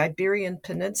Marranos in the Iberian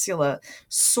Peninsula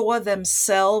saw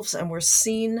themselves and were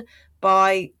seen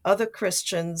by other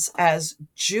Christians as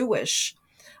Jewish,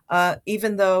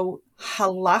 even though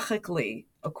halachically,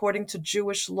 according to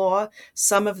Jewish law,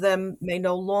 some of them may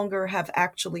no longer have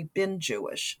actually been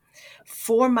Jewish.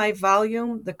 For my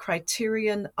volume, the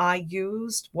criterion I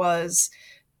used was,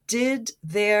 did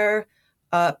their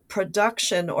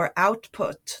production or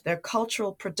output, their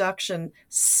cultural production,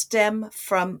 stem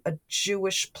from a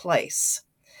Jewish place?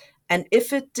 And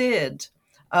if it did,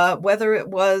 whether it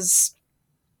was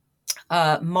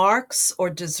Marx or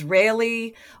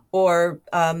Disraeli or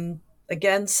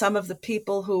again, some of the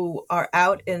people who are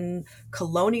out in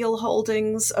colonial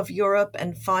holdings of Europe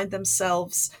and find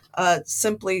themselves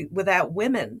simply without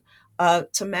women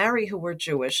to marry who were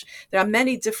Jewish. There are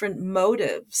many different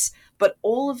motives, but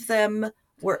all of them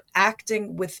were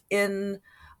acting within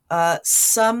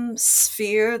some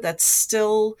sphere that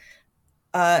still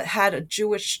had a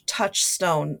Jewish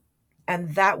touchstone.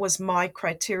 And that was my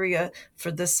criteria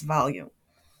for this volume.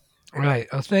 Right.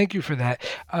 Oh, thank you for that.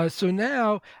 So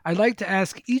now I'd like to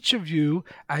ask each of you,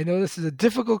 I know this is a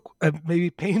difficult, maybe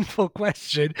painful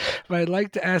question, but I'd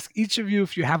like to ask each of you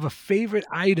if you have a favorite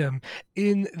item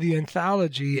in the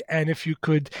anthology, and if you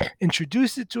could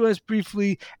introduce it to us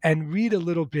briefly and read a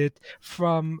little bit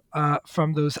from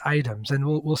those items. And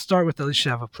we'll start with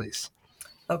Elisheva, please.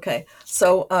 Okay.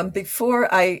 So before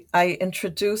I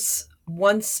introduce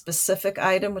one specific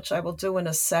item, which I will do in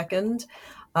a second,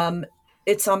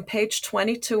 it's on page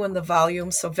 22 in the volume,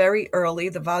 so very early.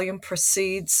 The volume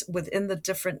proceeds within the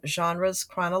different genres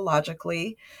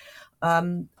chronologically.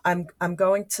 I'm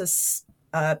going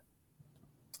to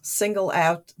single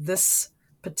out this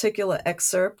particular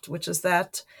excerpt, which is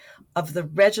that of the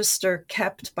register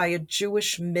kept by a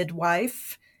Jewish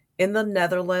midwife in the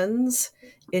Netherlands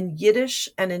in Yiddish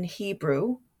and in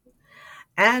Hebrew.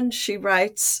 And she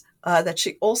writes that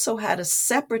she also had a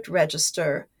separate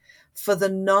register for the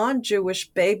non-Jewish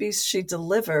babies she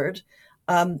delivered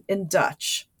in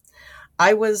Dutch.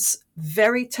 I was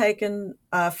very taken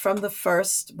from the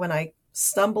first when I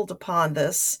stumbled upon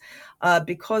this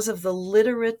because of the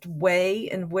literate way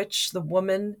in which the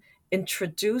woman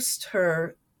introduced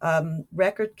her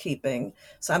record keeping.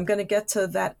 So I'm going to get to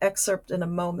that excerpt in a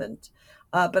moment.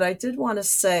 But I did want to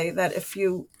say that if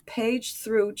you page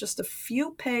through just a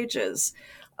few pages,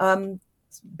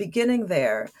 beginning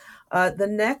there, the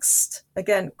next,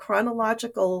 again,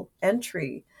 chronological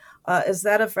entry is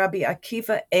that of Rabbi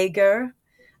Akiva Eger,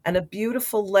 and a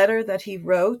beautiful letter that he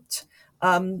wrote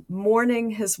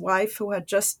mourning his wife who had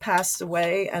just passed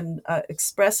away and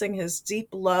expressing his deep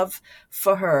love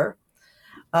for her.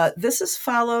 This is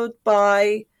followed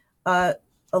by a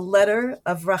letter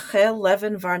of Rachel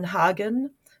Levin Varnhagen,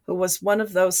 who was one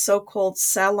of those so-called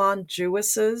Salon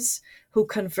Jewesses who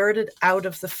converted out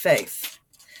of the faith.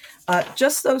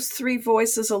 Just those three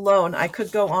voices alone, I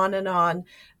could go on and on.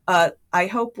 I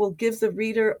hope will give the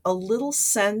reader a little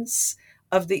sense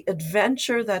of the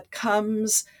adventure that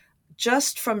comes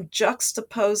just from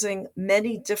juxtaposing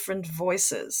many different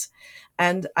voices.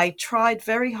 And I tried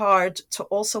very hard to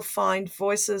also find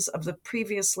voices of the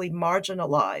previously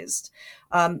marginalized.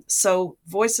 So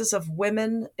voices of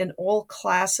women in all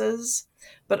classes,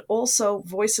 but also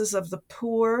voices of the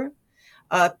poor,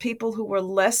 people who were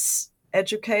less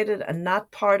educated and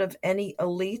not part of any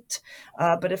elite,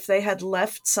 but if they had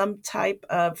left some type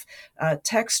of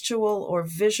textual or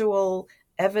visual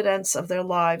evidence of their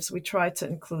lives, we tried to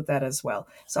include that as well.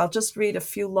 So I'll just read a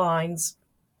few lines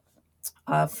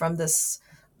from this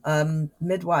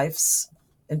midwife's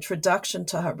introduction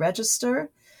to her register.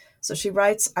 So she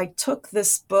writes, "I took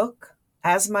this book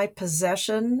as my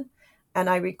possession, and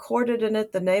I recorded in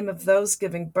it the name of those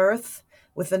giving birth,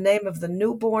 with the name of the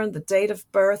newborn, the date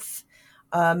of birth,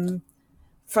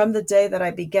 from the day that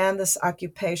I began this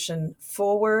occupation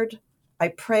forward. I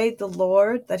prayed the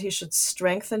Lord that he should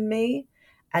strengthen me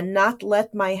and not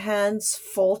let my hands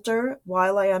falter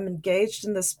while I am engaged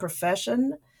in this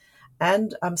profession."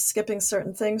 And I'm skipping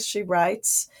certain things. She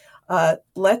writes,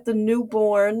 "Let the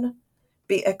newborn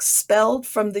be expelled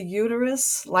from the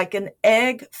uterus like an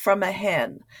egg from a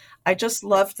hen." I just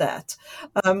love that.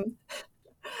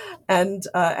 And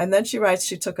then she writes,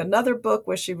 she took another book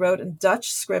where she wrote in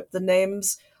Dutch script the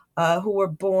names who were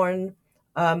born,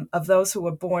 of those who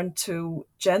were born to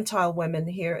Gentile women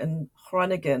here in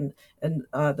Groningen in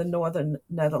the northern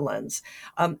Netherlands.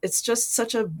 It's just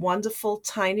such a wonderful,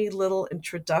 tiny little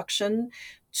introduction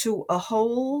to a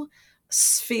whole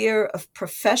sphere of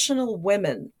professional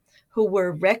women who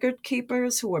were record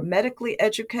keepers, who were medically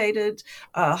educated,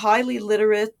 highly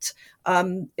literate,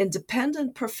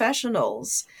 independent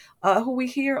professionals who we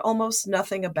hear almost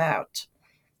nothing about.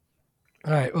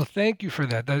 All right. Well, thank you for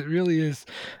that. That really is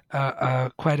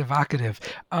quite evocative.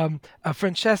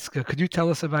 Francesca, could you tell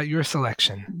us about your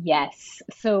selection? Yes.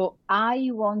 So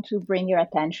I want to bring your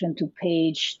attention to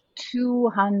page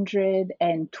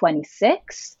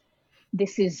 226.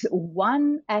 This is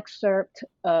one excerpt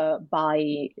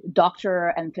by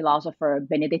Dr. and philosopher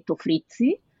Benedetto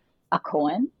Frizzi, a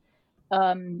Cohen.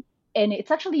 And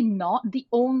it's actually not the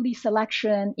only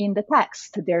selection in the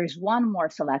text. There is one more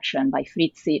selection by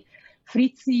Frizzi.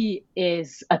 Frizzi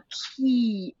is a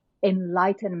key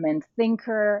Enlightenment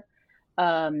thinker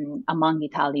among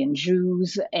Italian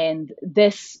Jews, and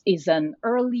this is an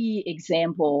early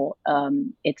example.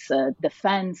 It's a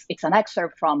defense, it's an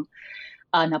excerpt from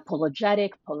an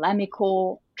apologetic,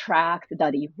 polemical tract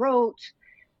that he wrote,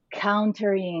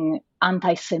 countering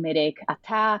anti-Semitic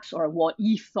attacks, or what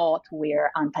he thought were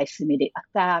anti-Semitic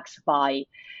attacks by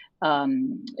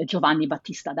Giovanni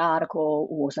Battista d'Arco,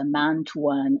 who was a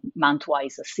Mantuan. Mantua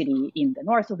is a city in the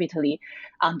north of Italy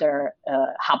under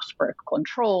Habsburg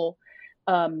control.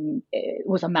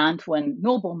 Was a Mantuan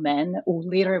nobleman who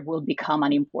later will become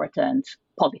an important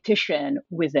politician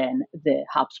within the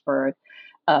Habsburg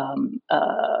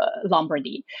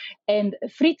Lombardy. And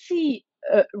Frizzi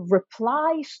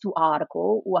replies to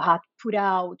Arco, who had put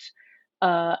out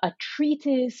a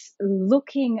treatise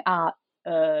looking at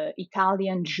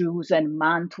Italian Jews and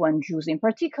Mantuan Jews in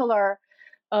particular,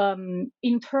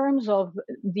 in terms of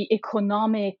the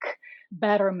economic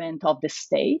betterment of the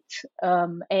state.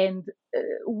 And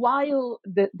while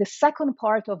the second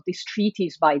part of this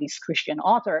treatise by this Christian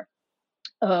author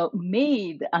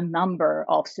made a number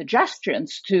of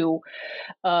suggestions to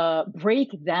break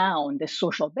down the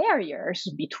social barriers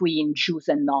between Jews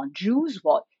and non-Jews,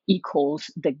 what he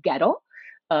calls the ghetto,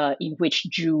 in which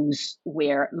Jews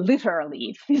were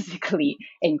literally, physically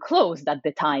enclosed at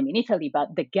the time in Italy,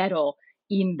 but the ghetto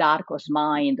in D'Arco's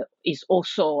mind is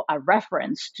also a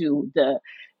reference to the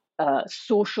alleged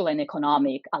social and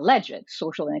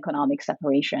economic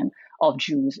separation of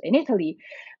Jews in Italy.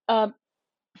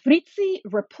 Frizzi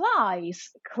replies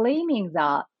claiming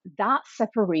that that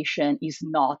separation is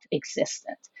not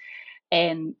existent.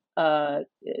 And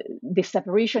this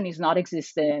separation is not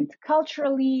existent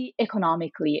culturally,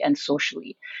 economically, and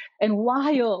socially. And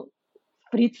while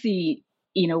Frizzi,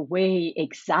 in a way,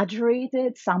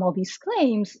 exaggerated some of his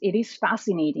claims, it is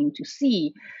fascinating to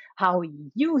see how he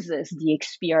uses the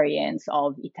experience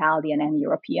of Italian and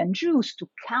European Jews to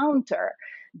counter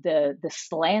the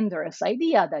slanderous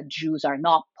idea that Jews are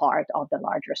not part of the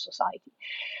larger society.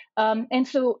 And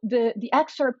so the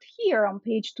excerpt here on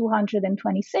page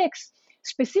 226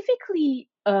 specifically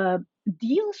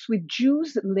deals with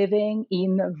Jews living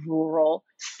in rural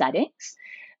settings.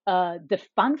 The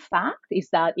fun fact is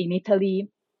that in Italy,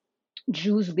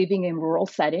 Jews living in rural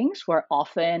settings were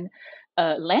often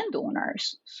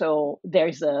landowners. So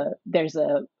there's a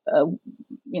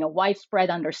widespread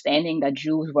understanding that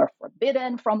Jews were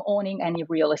forbidden from owning any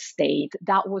real estate.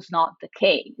 That was not the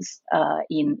case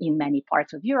in many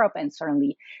parts of Europe, and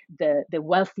certainly the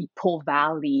wealthy Po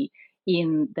Valley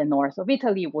in the north of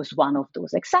Italy was one of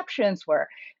those exceptions where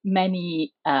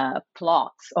many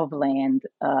plots of land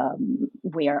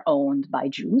were owned by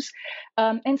Jews.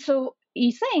 And so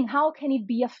he's saying, how can it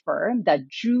be affirmed that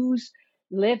Jews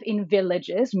live in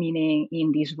villages, meaning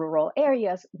in these rural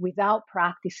areas, without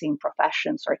practicing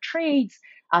professions or trades?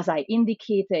 As I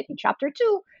indicated in chapter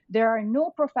 2, there are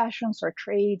no professions or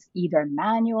trades, either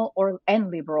manual and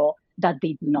liberal, that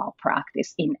they do not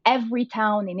practice. In every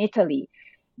town in Italy,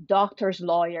 doctors,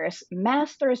 lawyers,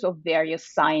 masters of various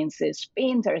sciences,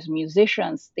 painters,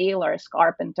 musicians, tailors,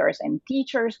 carpenters, and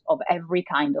teachers of every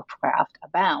kind of craft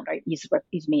abound. Right?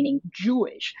 Is meaning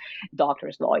Jewish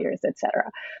doctors, lawyers,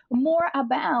 etc. More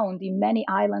abound in many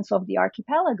islands of the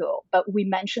archipelago, but we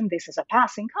mention this as a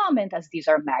passing comment, as these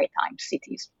are maritime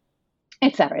cities,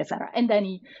 etc., etc. And then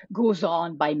he goes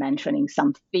on by mentioning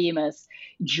some famous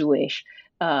Jewish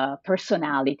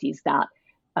personalities that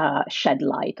shed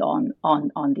light on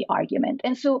the argument.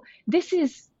 And so this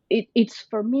is, it's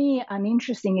for me an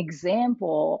interesting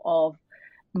example of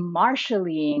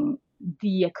marshalling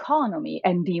the economy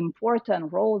and the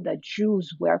important role that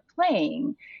Jews were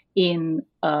playing in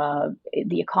the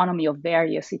economy of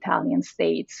various Italian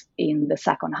states in the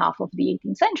second half of the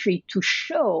 18th century, to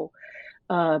show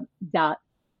that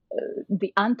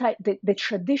the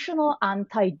traditional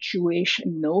anti-Jewish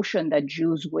notion that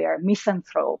Jews were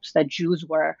misanthropes, that Jews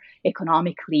were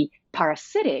economically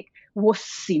parasitic, was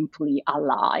simply a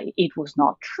lie. It was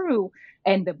not true.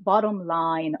 And the bottom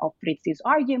line of Pritzti's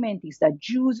argument is that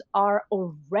Jews are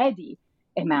already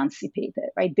emancipated,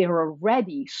 right? They're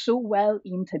already so well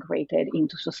integrated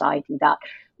into society that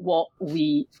what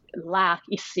we lack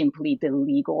is simply the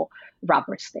legal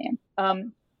rubber stamp.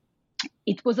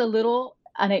 It was a little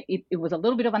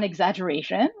bit of an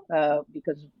exaggeration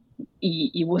because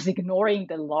he was ignoring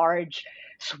the large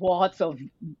swaths of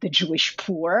the Jewish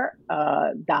poor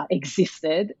that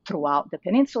existed throughout the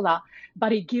peninsula,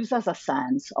 but it gives us a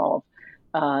sense of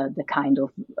the kind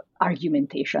of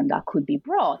argumentation that could be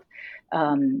brought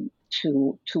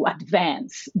to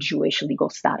advance Jewish legal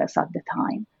status at the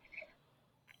time.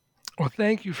 Well,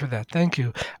 thank you for that. Thank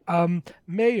you.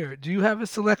 Meir, do you have a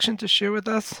selection to share with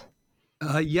us?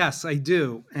 Yes, I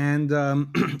do. And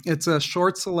it's a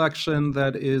short selection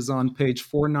that is on page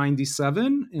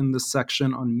 497 in the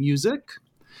section on music.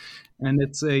 And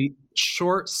it's a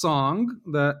short song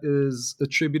that is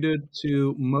attributed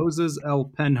to Moses El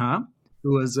Penha,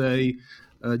 who is a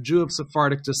Jew of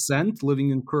Sephardic descent living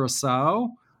in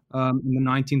Curacao in the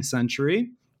 19th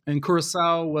century. And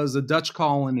Curacao was a Dutch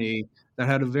colony that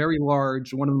had a very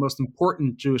large, one of the most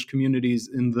important Jewish communities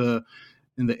in the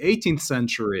 18th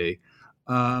century.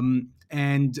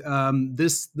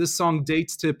 This song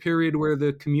dates to a period where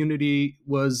the community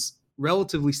was,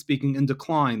 relatively speaking, in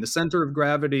decline. The center of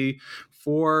gravity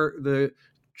for the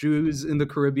Jews in the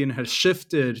Caribbean has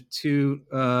shifted to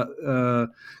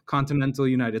continental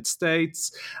United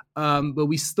States, but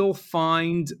we still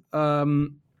find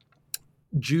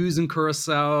Jews in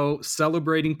Curacao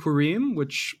celebrating Purim,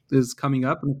 which is coming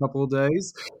up in a couple of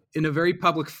days, in a very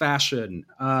public fashion.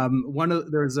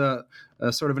 There's a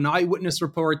sort of an eyewitness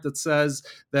report that says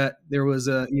that there was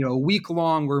a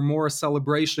week-long or more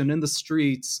celebration in the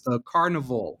streets, a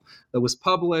carnival that was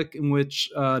public, in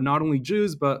which not only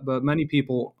Jews but many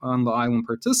people on the island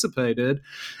participated.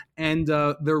 And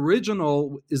the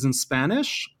original is in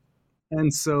Spanish.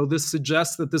 And so this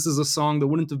suggests that this is a song that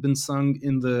wouldn't have been sung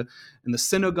in the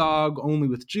synagogue only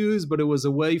with Jews, but it was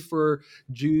a way for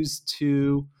Jews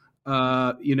to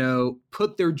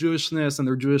put their Jewishness and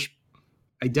their Jewish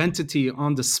identity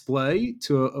on display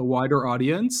to a wider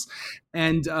audience.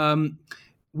 And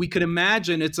we could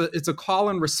imagine it's a call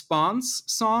and response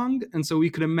song. And so we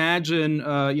could imagine,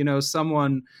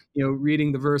 someone,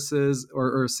 reading the verses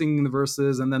or singing the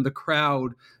verses, and then the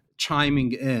crowd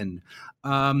chiming in.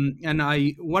 One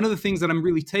of the things that I'm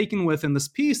really taken with in this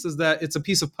piece is that it's a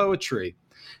piece of poetry.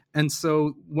 And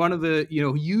so one of the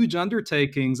huge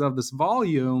undertakings of this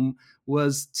volume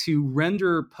was to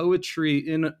render poetry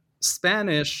in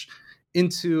Spanish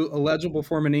into a legible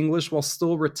form in English while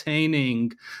still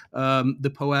retaining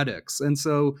the poetics. And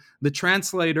so the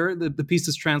translator, the piece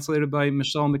is translated by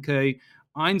Michelle McKay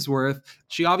Ainsworth.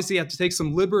 She obviously had to take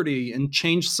some liberty and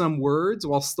change some words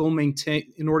while still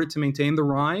in order to maintain the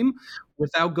rhyme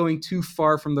without going too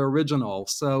far from the original.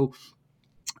 So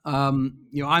I'm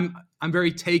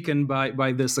very taken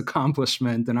by this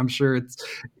accomplishment, and I'm sure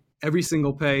every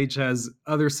single page has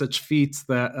other such feats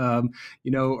that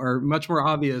are much more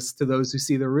obvious to those who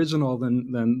see the original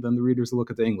than the readers who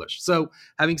look at the English. So,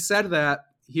 having said that,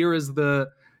 here is the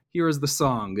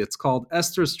song. It's called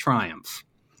Esther's Triumph.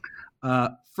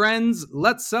 Friends,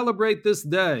 let's celebrate this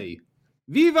day.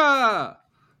 Viva!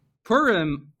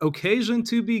 Purim, occasion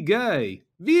to be gay.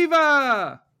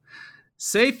 Viva!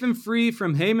 Safe and free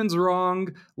from Haman's wrong,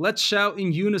 let's shout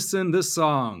in unison this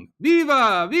song.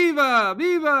 Viva! Viva!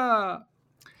 Viva!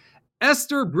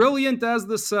 Esther, brilliant as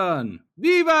the sun.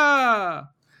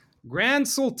 Viva! Grand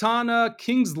Sultana,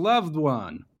 king's loved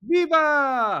one.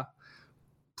 Viva!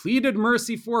 Pleaded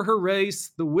mercy for her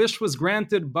race, the wish was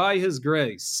granted by his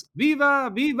grace.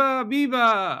 Viva! Viva!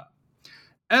 Viva!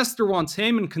 Esther wants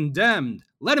Haman condemned.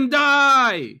 Let him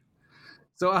die!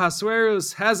 So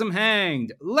Ahasuerus has him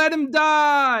hanged. Let him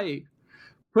die!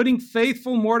 Putting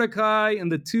faithful Mordecai in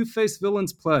the two-faced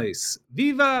villain's place.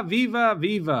 Viva, viva,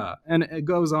 viva. And it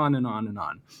goes on and on and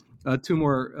on. Two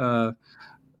more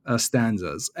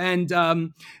stanzas. And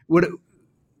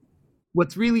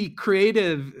what's really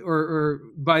creative or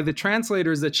by the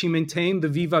translator is that she maintained the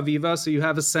viva, viva, so you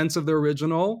have a sense of the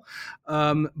original,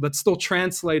 but still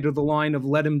translated the line of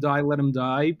let him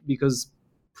die, because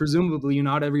presumably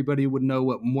not everybody would know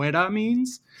what muera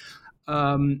means.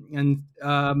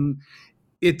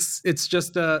 It's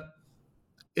just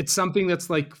it's something that's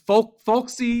like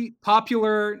folksy,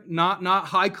 popular, not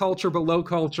high culture, but low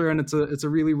culture. And it's a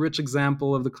really rich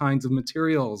example of the kinds of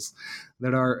materials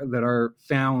that are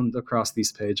found across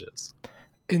these pages.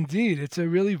 Indeed, it's a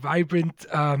really vibrant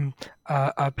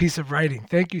piece of writing.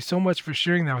 Thank you so much for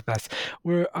sharing that with us.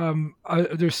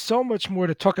 There's so much more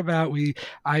to talk about.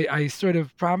 I sort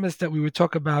of promised that we would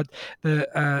talk about the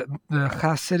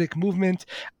Hasidic movement.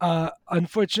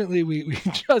 Unfortunately, we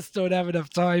just don't have enough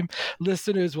time.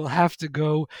 Listeners will have to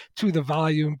go to the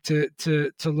volume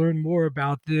to learn more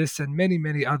about this and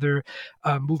many other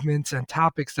movements and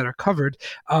topics that are covered.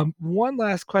 One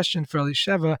last question for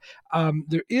Elisheva.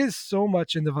 There is so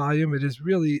much in the volume. It is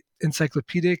really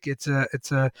encyclopedic. It's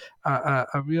a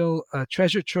real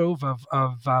treasure trove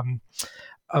of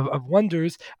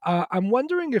wonders. I'm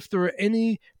wondering if there are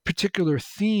any particular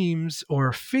themes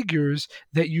or figures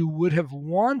that you would have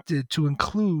wanted to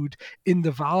include in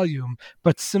the volume,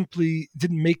 but simply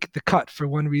didn't make the cut for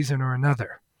one reason or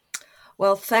another.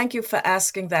 Well, thank you for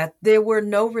asking that. There were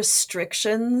no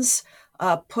restrictions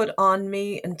put on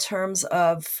me in terms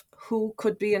of who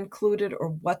could be included or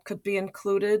what could be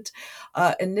included.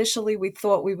 Initially, we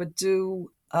thought we would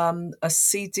do a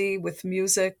CD with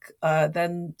music.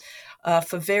 Then,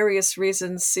 for various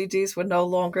reasons, CDs were no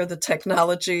longer the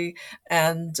technology,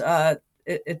 and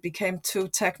it became too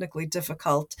technically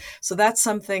difficult. So that's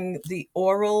something, the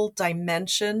oral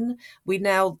dimension, we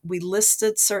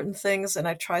listed certain things and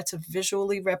I tried to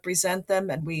visually represent them,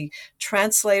 and we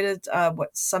translated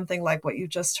something like what you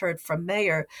just heard from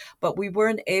Meir, but we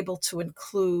weren't able to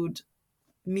include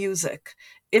music.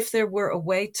 If there were a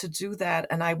way to do that,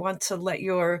 and I want to let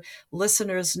your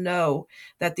listeners know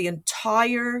that the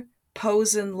entire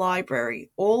Posen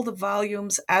library, all the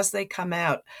volumes as they come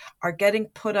out, are getting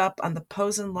put up on the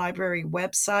Posen library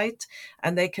website,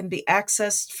 and they can be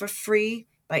accessed for free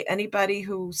by anybody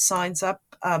who signs up.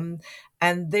 And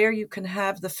there you can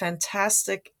have the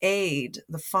fantastic aid,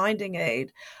 the finding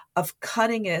aid of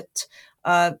cutting it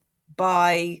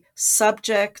by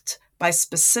subject, by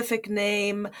specific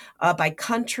name, by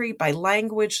country, by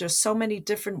language. There's so many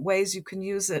different ways you can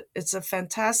use it. It's a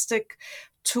fantastic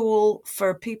tool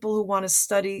for people who want to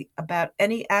study about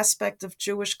any aspect of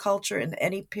Jewish culture in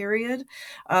any period.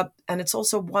 And it's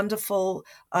also wonderful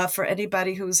for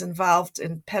anybody who's involved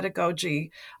in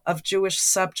pedagogy of Jewish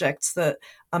subjects. The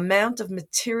amount of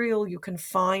material you can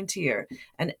find here,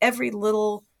 and every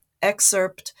little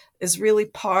excerpt is really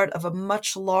part of a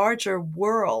much larger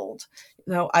world.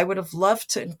 I would have loved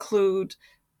to include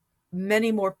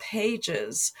many more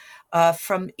pages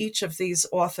from each of these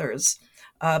authors.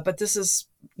 But this is,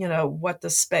 what the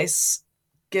space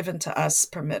given to us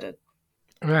permitted.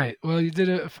 Right. Well, you did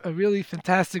a really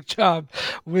fantastic job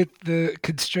with the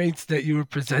constraints that you were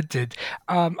presented.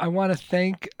 I want to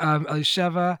thank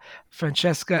Elisheva,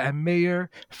 Francesca, and Meir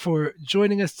for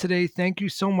joining us today. Thank you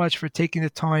so much for taking the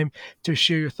time to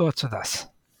share your thoughts with us.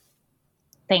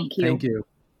 Thank you. Thank you.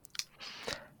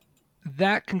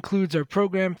 That concludes our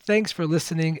program. Thanks for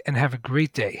listening and have a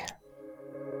great day.